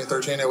in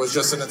 2013, it was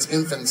just in its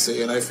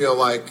infancy, and I feel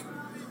like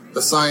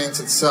the science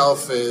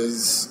itself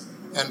is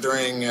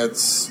entering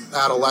its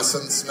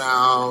adolescence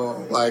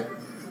now. Like,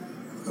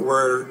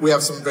 we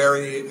have some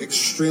very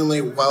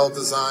extremely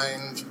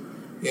well-designed,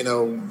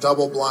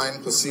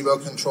 double-blind,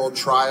 placebo-controlled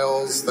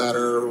trials that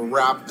are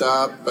wrapped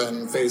up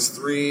in phase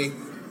 3.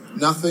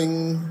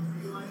 Nothing,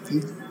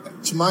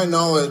 to my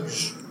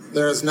knowledge,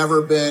 there has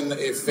never been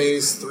a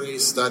phase 3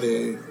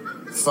 study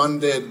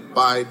funded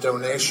by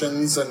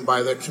donations and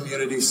by the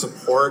community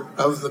support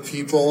of the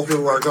people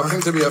who are going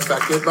to be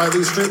affected by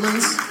these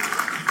treatments.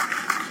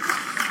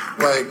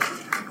 Like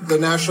the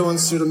National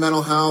Institute of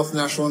Mental Health,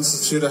 National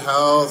Institute of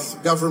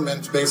Health,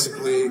 government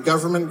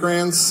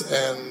grants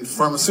and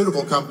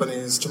pharmaceutical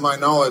companies, to my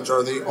knowledge,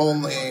 are the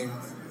only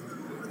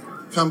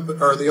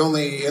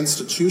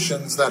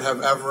institutions that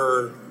have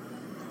ever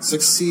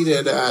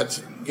succeeded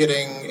at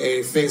getting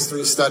a phase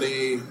 3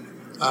 study,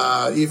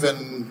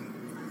 even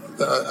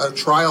a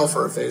trial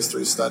for a phase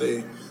 3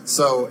 study.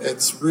 So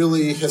it's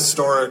really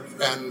historic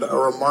and a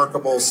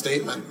remarkable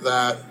statement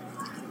that,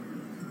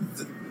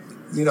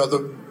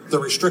 the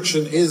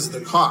restriction is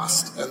the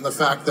cost, and the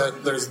fact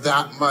that there's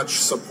that much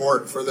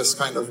support for this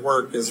kind of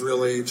work is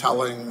really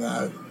telling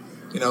that,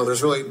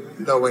 there's really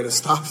no way to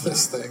stop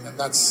this thing, and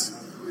that's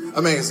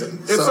amazing.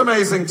 It's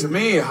amazing to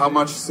me how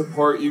much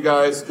support you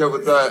guys get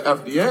with the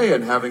FDA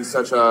and having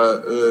such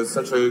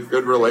a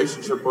good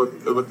relationship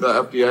with the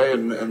FDA,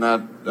 and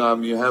that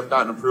you have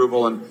gotten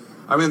approval. And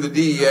I mean, the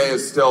DEA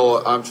is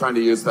still, I'm trying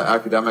to use the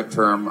academic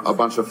term, a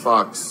bunch of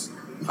fucks.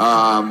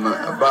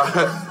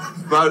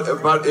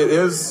 But it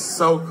is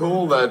so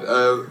cool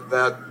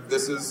that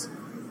this is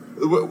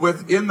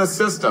within the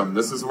system.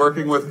 This is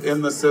working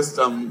within the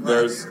system.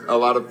 There's a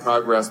lot of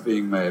progress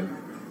being made.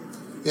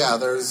 Yeah,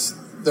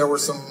 there were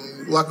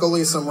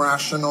luckily some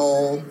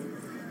rational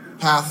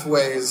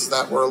pathways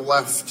that were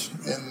left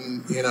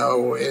in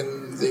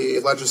the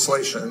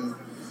legislation,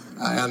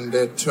 and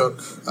it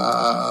took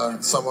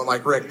someone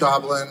like Rick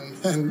Doblin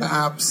and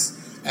MAPS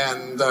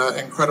and an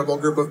incredible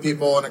group of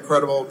people, an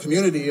incredible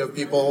community of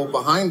people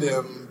behind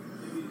him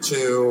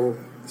to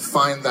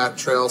find that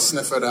trail,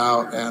 sniff it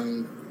out,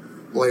 and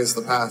blaze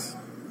the path.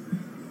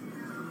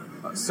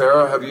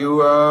 Sara, have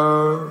you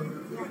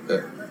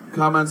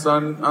comments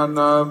on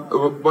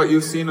what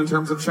you've seen in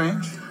terms of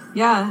change?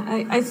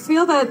 Yeah, I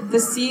feel that the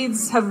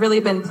seeds have really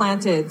been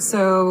planted.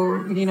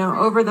 So,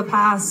 over the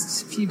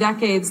past few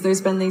decades,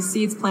 there's been these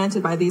seeds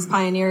planted by these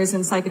pioneers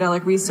in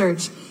psychedelic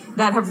research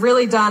that have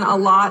really done a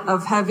lot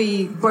of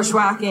heavy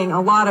bushwhacking,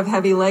 a lot of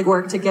heavy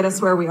legwork to get us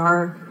where we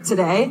are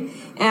today.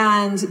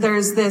 And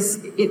there's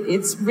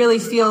it really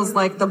feels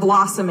like the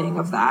blossoming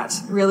of that,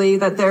 really,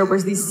 that there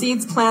was these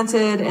seeds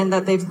planted and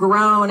that they've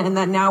grown and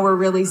that now we're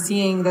really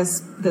seeing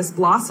this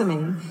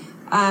blossoming.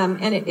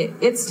 And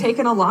it's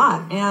taken a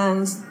lot.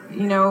 And,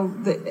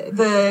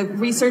 the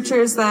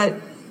researchers that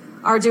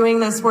are doing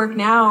this work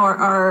now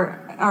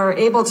are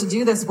able to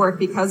do this work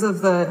because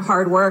of the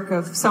hard work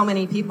of so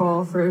many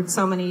people for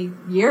so many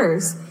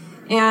years.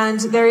 And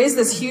there is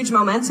this huge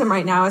momentum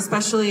right now,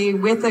 especially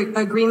with the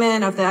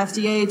agreement of the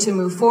FDA to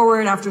move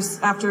forward after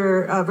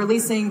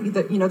releasing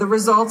the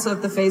results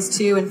of the phase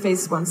 2 and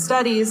phase 1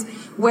 studies,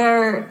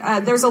 where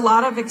there's a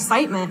lot of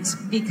excitement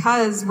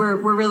because we're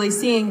really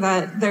seeing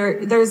that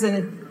there's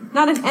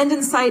not an end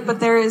in sight,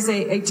 but there is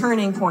a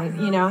turning point,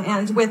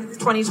 and with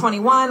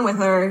 2021, with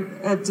our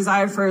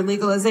desire for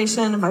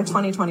legalization by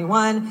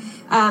 2021,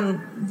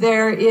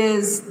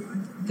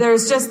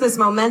 there's just this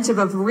momentum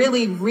of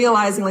really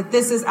realizing like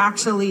this is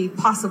actually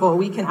possible.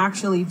 We can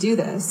actually do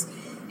this.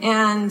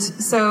 And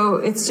so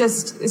it's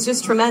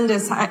just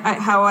tremendous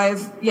how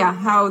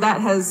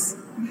that has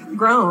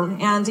grown.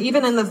 And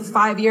even in the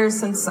 5 years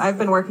since I've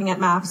been working at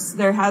MAPS,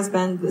 there has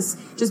been this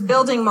just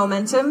building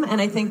momentum. And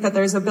I think that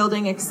there's a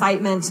building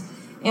excitement.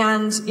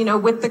 And,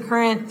 with the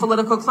current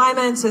political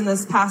climate in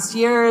this past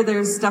year,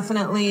 there's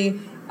definitely,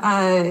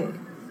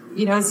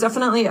 it's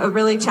definitely a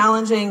really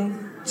challenging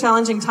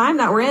time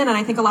that we're in. And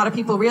I think a lot of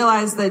people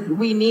realize that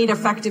we need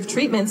effective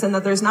treatments and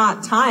that there's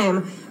not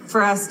time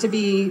for us to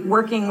be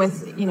working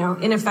with,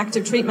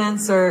 ineffective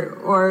treatments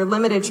or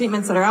limited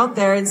treatments that are out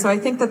there. And so I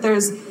think that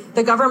there's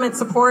the government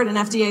support and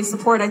FDA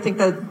support. I think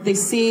that they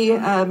see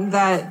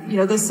that,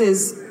 this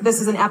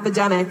is an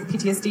epidemic.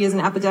 PTSD is an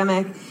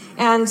epidemic.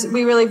 And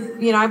we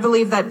really, I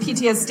believe that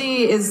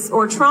PTSD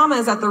or trauma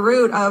is at the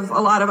root of a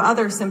lot of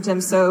other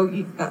symptoms. So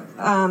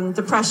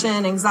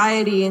depression,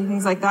 anxiety, and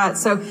things like that.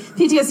 So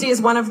PTSD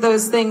is one of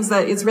those things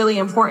that is really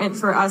important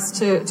for us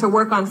to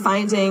work on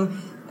finding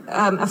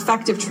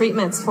effective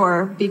treatments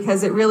for,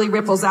 because it really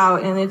ripples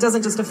out, and it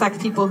doesn't just affect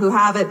people who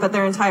have it, but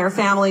their entire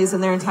families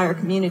and their entire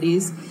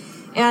communities.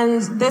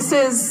 And this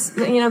is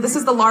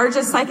the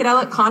largest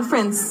psychedelic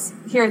conference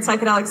here at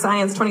Psychedelic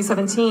Science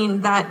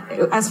 2017 that,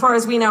 as far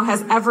as we know,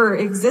 has ever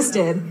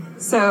existed.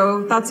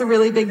 So that's a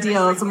really big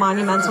deal. It's a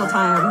monumental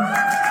time.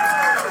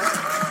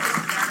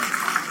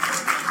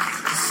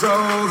 So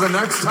the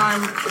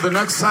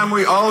next time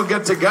we all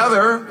get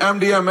together,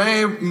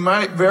 MDMA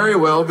might very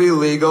well be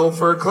legal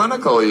for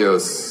clinical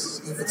use.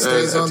 If it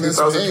stays on this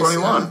pace,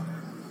 2021.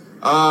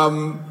 I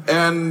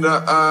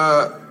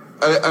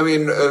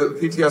mean,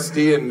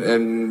 PTSD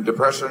and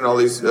depression and all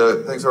these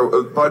things are,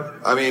 but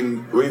I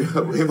mean,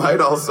 we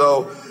might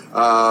also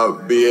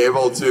be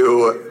able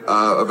to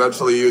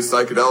eventually use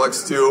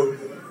psychedelics to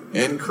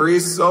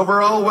increase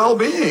overall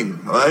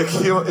well-being. Like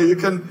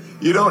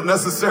you don't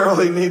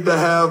necessarily need to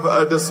have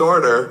a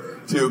disorder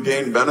to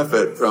gain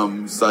benefit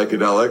from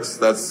psychedelics.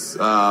 That's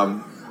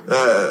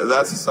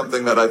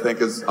something that I think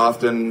is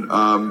often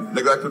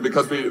neglected,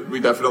 because we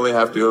definitely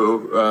have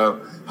to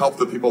help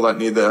the people that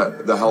need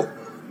the help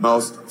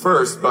most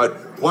first. But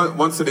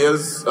once it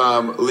is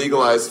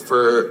legalized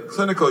for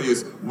clinical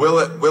use, will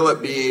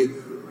it be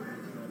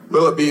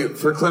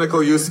for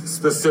clinical use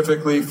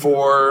specifically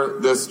for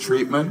this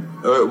treatment?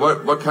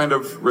 What kind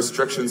of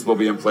restrictions will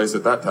be in place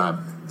at that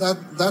time?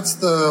 That's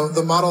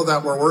the model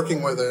that we're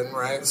working within,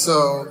 right?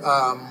 So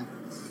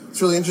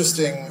it's really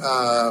interesting.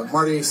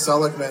 Marty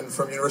Seligman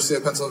from University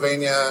of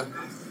Pennsylvania,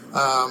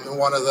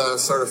 one of the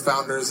sort of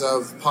founders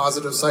of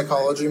positive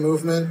psychology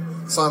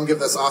movement, saw him give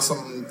this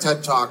awesome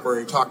TED talk where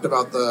he talked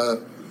about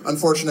the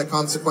unfortunate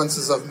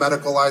consequences of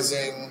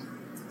medicalizing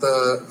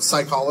the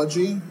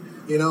psychology.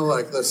 You know,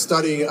 like the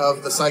study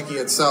of the psyche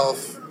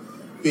itself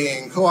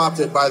being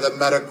co-opted by the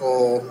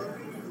medical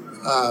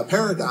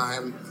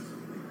paradigm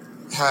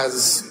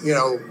has, you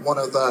know, one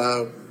of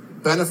the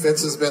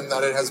benefits has been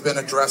that it has been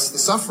addressed the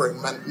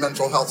suffering,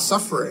 mental health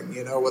suffering,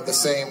 you know, with the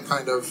same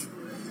kind of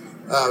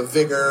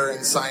vigor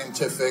and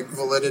scientific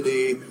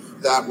validity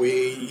that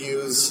we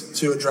use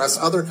to address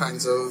other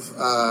kinds of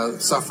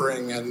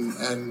suffering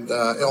and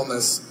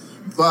illness.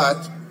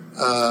 But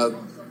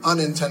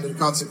unintended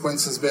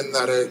consequence has been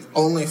that it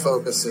only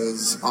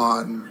focuses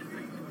on,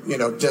 you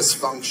know,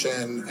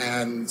 dysfunction.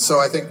 And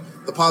so I think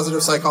the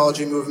positive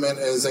psychology movement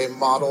is a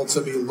model to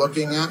be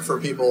looking at for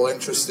people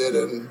interested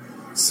in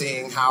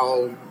seeing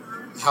how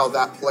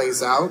that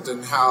plays out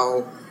and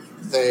how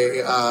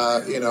they,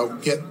 you know,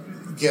 get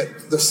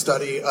the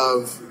study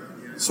of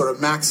sort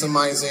of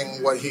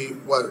maximizing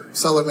what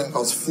Seligman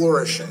calls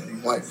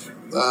flourishing, like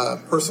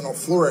personal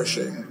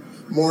flourishing,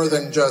 more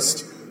than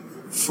just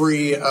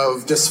free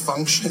of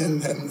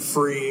dysfunction and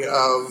free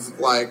of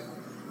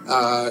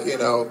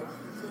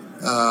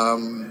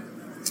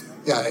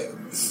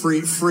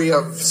free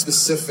of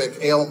specific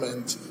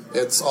ailment.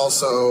 It's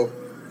also,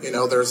 you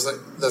know, there's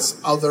this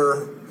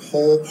other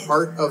whole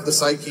part of the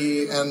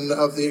psyche and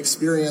of the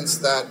experience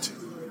that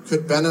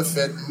could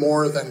benefit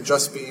more than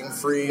just being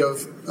free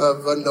of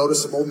a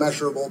noticeable,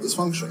 measurable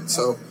dysfunction.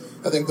 So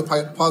I think the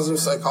positive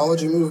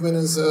psychology movement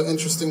is an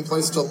interesting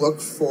place to look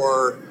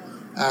for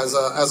as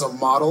a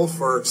model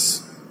for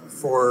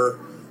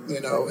you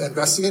know,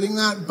 investigating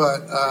that.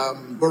 But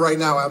right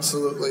now,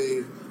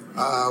 absolutely,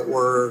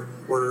 we're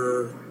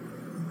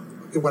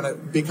when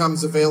it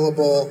becomes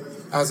available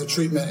as a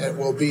treatment, it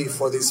will be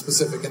for these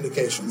specific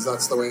indications.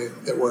 That's the way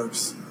it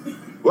works.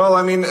 Well,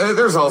 I mean,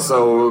 there's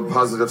also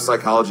positive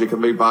psychology can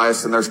be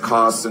biased, and there's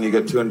costs, and you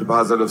get too into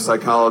positive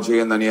psychology,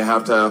 and then you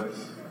have to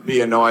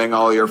be annoying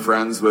all your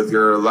friends with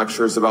your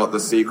lectures about The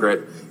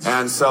Secret.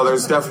 And so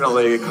there's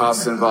definitely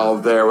costs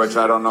involved there, which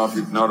I don't know if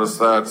you've noticed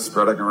that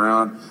spreading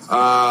around.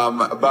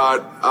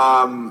 But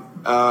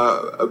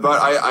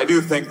I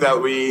do think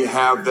that we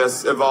have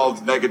this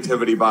evolved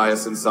negativity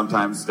bias, and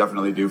sometimes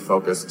definitely do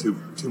focus too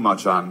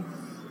much on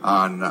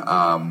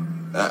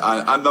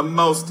the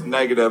most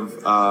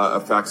negative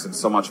effects, and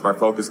so much of our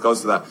focus goes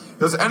to that.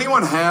 Does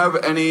anyone have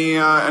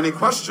any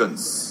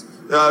questions?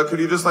 Could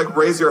you just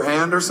raise your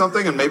hand or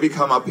something, and maybe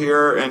come up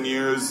here and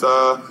use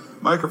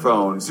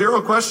microphone?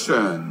 0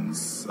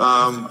 questions.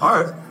 All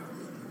right.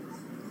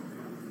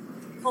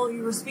 Paul,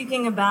 you were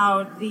speaking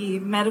about the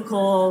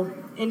medical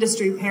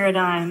industry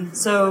paradigm.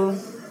 So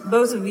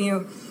both of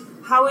you,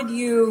 how would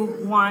you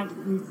want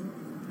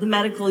the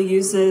medical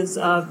uses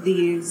of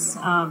these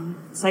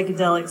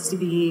psychedelics to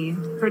be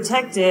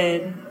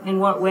protected?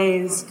 In what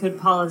ways could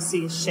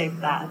policies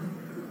shape that?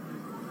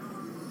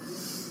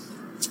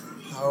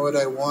 How would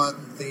I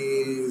want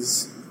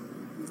these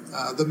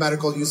the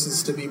medical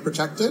uses to be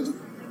protected?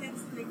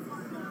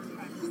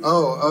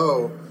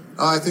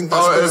 I think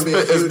that's going to be a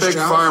huge challenge. Is Big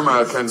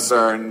Pharma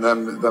concerned,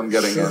 them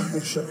getting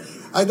in? Sure.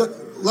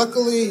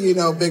 Luckily, you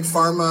know, Big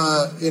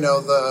Pharma, you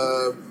know,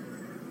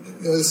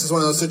 this is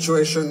one of those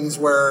situations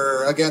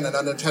where, again, an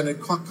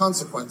unintended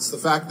consequence. The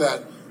fact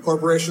that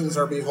corporations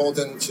are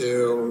beholden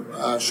to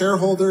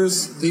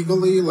shareholders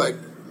legally, like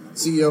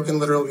CEO can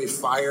literally be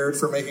fired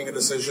for making a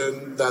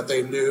decision that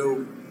they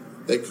knew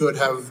they could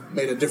have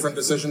made a different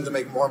decision to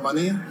make more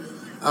money.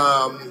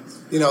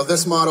 You know,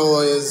 this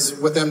model is,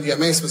 with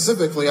MDMA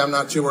specifically, I'm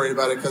not too worried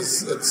about it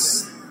because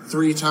it's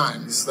 3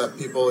 times that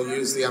people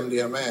use the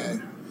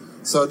MDMA.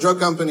 So drug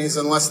companies,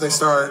 unless they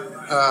start,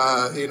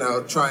 you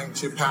know, trying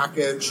to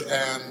package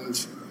and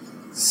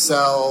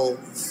sell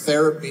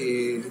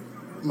therapy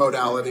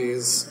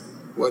modalities,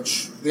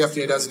 which the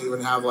FDA doesn't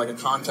even have a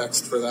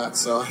context for that,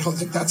 so I don't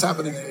think that's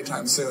happening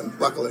anytime soon,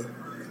 luckily.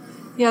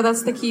 Yeah,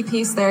 that's the key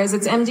piece there, is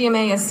it's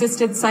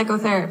MDMA-assisted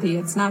psychotherapy.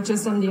 It's not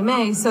just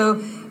MDMA.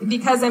 So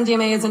because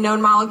MDMA is a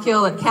known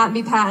molecule, it can't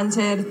be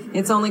patented.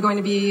 It's only going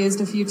to be used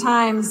a few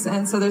times,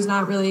 and so there's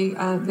not really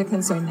the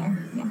concern there.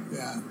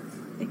 Yeah.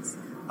 Thanks.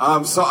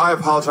 So I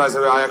apologize.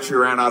 I actually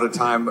ran out of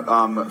time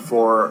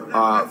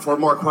for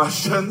more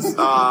questions.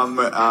 But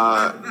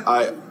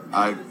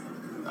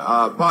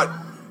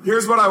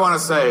here's what I want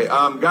to say,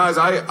 guys.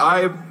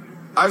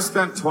 I've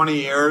spent 20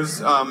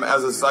 years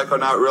as a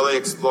psychonaut really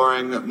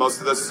exploring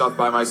most of this stuff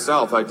by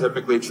myself. I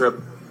typically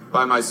trip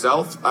by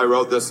myself. I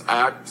wrote this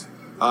act,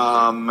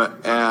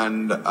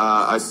 and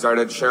I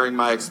started sharing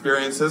my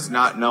experiences,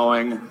 not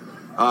knowing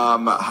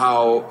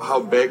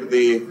how big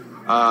the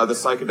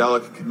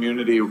psychedelic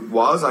community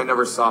was. I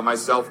never saw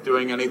myself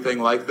doing anything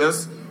like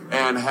this,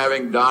 and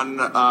having done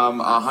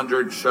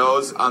 100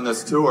 shows on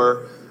this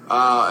tour.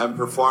 And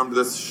performed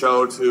this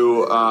show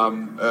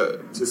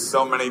to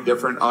so many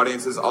different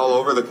audiences all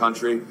over the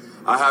country.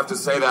 I have to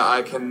say that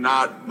I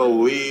cannot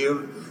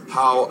believe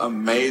how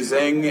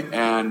amazing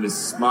and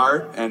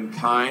smart and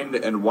kind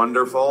and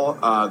wonderful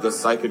the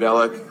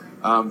psychedelic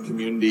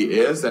community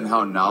is, and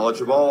how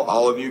knowledgeable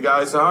all of you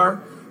guys are.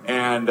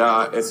 And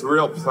it's a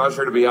real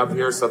pleasure to be up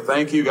here, so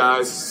thank you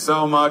guys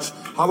so much.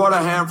 How about a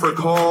hand for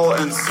Cole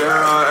and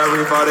Sara,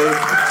 everybody?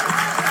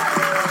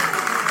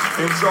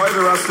 Enjoy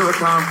the rest of the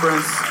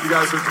conference. You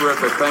guys are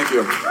terrific. Thank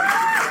you.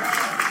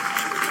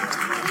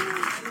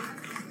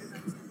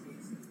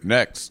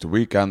 Next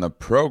week on the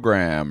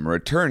program,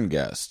 return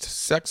guest,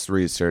 sex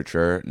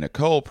researcher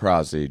Nicole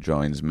Prozzi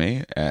joins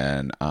me,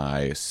 and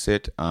I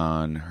sit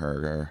on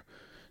her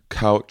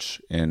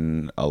couch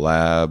in a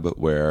lab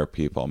where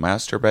people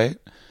masturbate,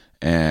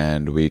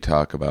 and we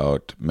talk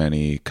about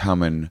many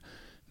common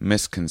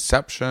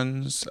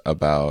misconceptions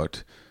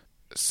about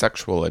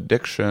sexual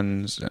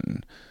addictions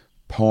and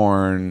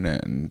porn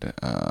and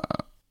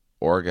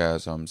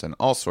orgasms and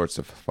all sorts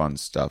of fun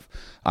stuff.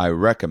 I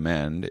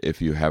recommend,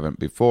 if you haven't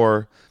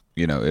before,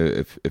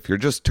 if you're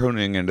just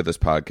tuning into this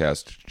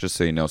podcast, just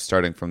so you know,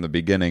 starting from the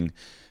beginning,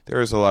 there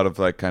is a lot of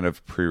kind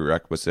of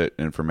prerequisite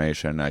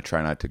information. I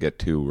try not to get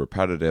too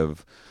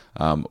repetitive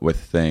with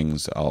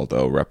things,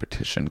 although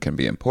repetition can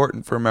be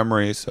important for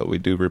memory, so we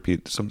do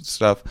repeat some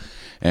stuff.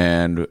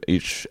 And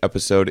each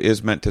episode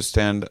is meant to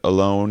stand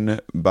alone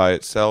by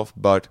itself,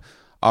 but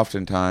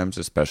oftentimes,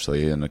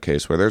 especially in a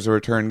case where there's a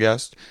return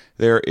guest,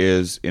 there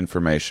is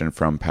information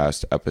from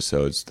past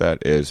episodes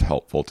that is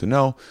helpful to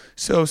know.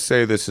 So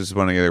say this is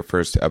one of your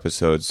first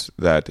episodes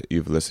that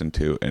you've listened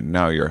to, and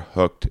now you're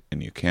hooked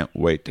and you can't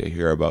wait to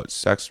hear about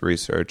sex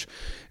research.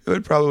 It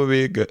would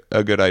probably be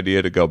a good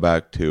idea to go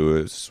back to.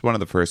 It's one of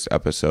the first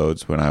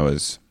episodes when I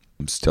was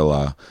still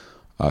a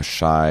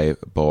shy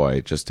boy,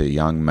 just a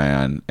young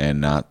man,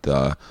 and not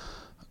the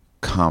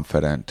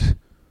confident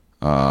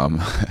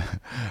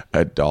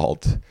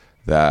adult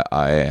that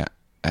I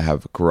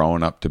have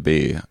grown up to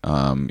be.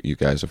 You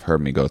guys have heard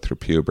me go through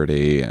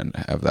puberty and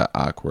have that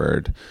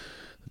awkward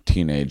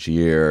teenage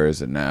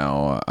years, and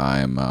now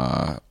I'm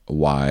a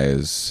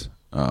wise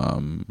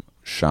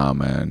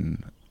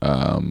shaman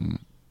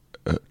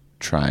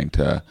trying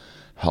to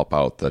help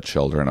out the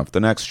children of the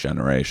next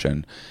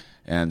generation.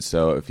 And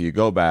so if you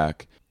go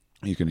back,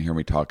 you can hear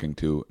me talking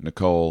to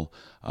Nicole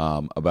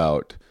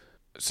about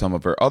some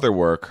of her other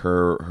work.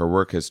 Her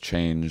work has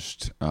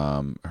changed.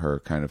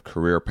 Her kind of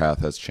career path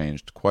has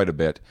changed quite a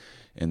bit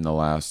in the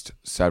last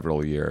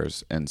several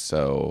years. And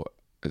so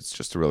it's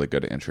just a really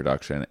good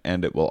introduction.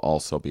 And it will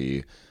also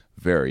be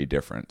very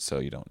different, so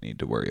you don't need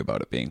to worry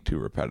about it being too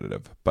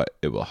repetitive, but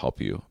it will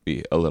help you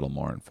be a little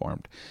more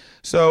informed.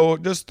 So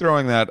just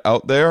throwing that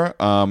out there.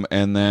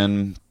 And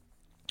then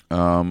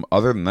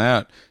other than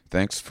that,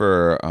 thanks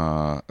for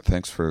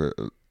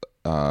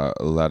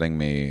letting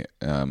me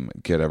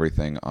get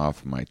everything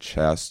off my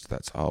chest.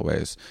 That's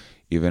always,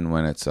 even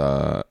when it's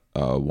a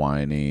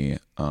whiny,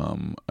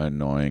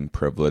 annoying,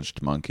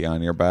 privileged monkey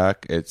on your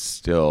back, it's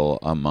still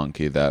a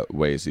monkey that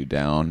weighs you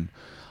down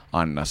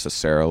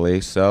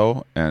unnecessarily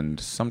so. And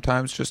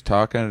sometimes just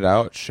talking it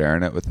out,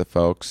 sharing it with the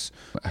folks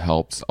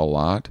helps a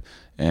lot.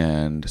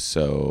 And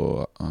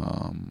so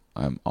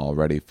I'm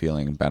already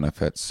feeling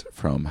benefits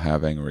from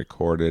having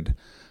recorded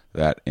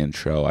that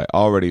intro. I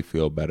already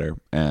feel better.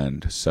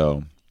 And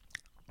so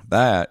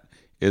that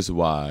is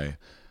why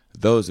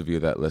those of you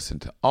that listen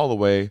to all the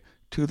way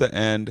to the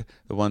end,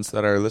 the ones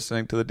that are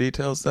listening to the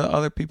details that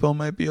other people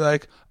might be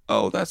like,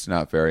 oh, that's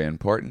not very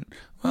important.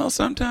 Well,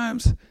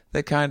 sometimes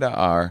they kind of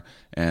are.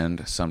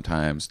 And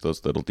sometimes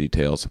those little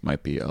details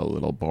might be a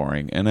little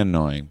boring and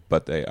annoying,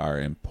 but they are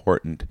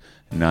important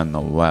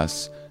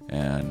nonetheless.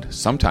 And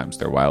sometimes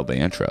they're wildly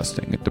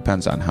interesting. It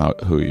depends on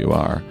who you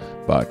are.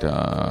 But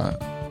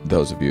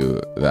those of you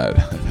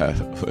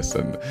that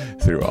listen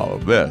through all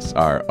of this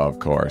are, of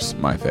course,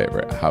 my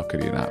favorite. How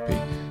could you not be?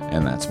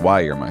 And that's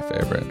why you're my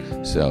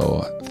favorite.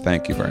 So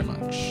thank you very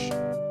much.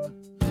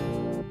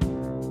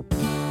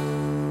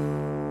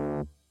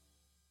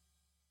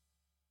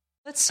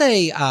 Let's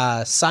say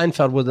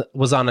Seinfeld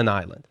was on an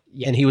island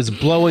and he was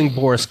blowing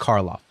Boris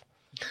Karloff.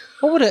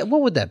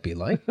 What would that be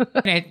like?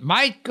 It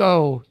might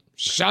go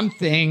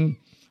something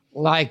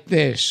like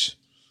this.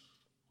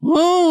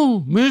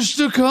 Oh,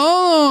 Mr.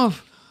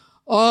 Karloff,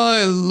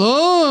 I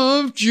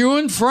loved you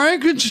in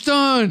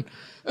Frankenstein,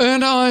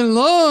 and I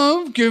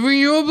love giving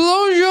you a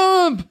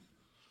blowjob.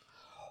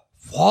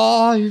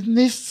 Why,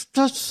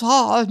 Mr.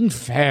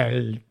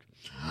 Seinfeld,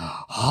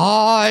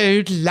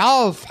 I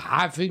love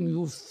having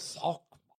you suck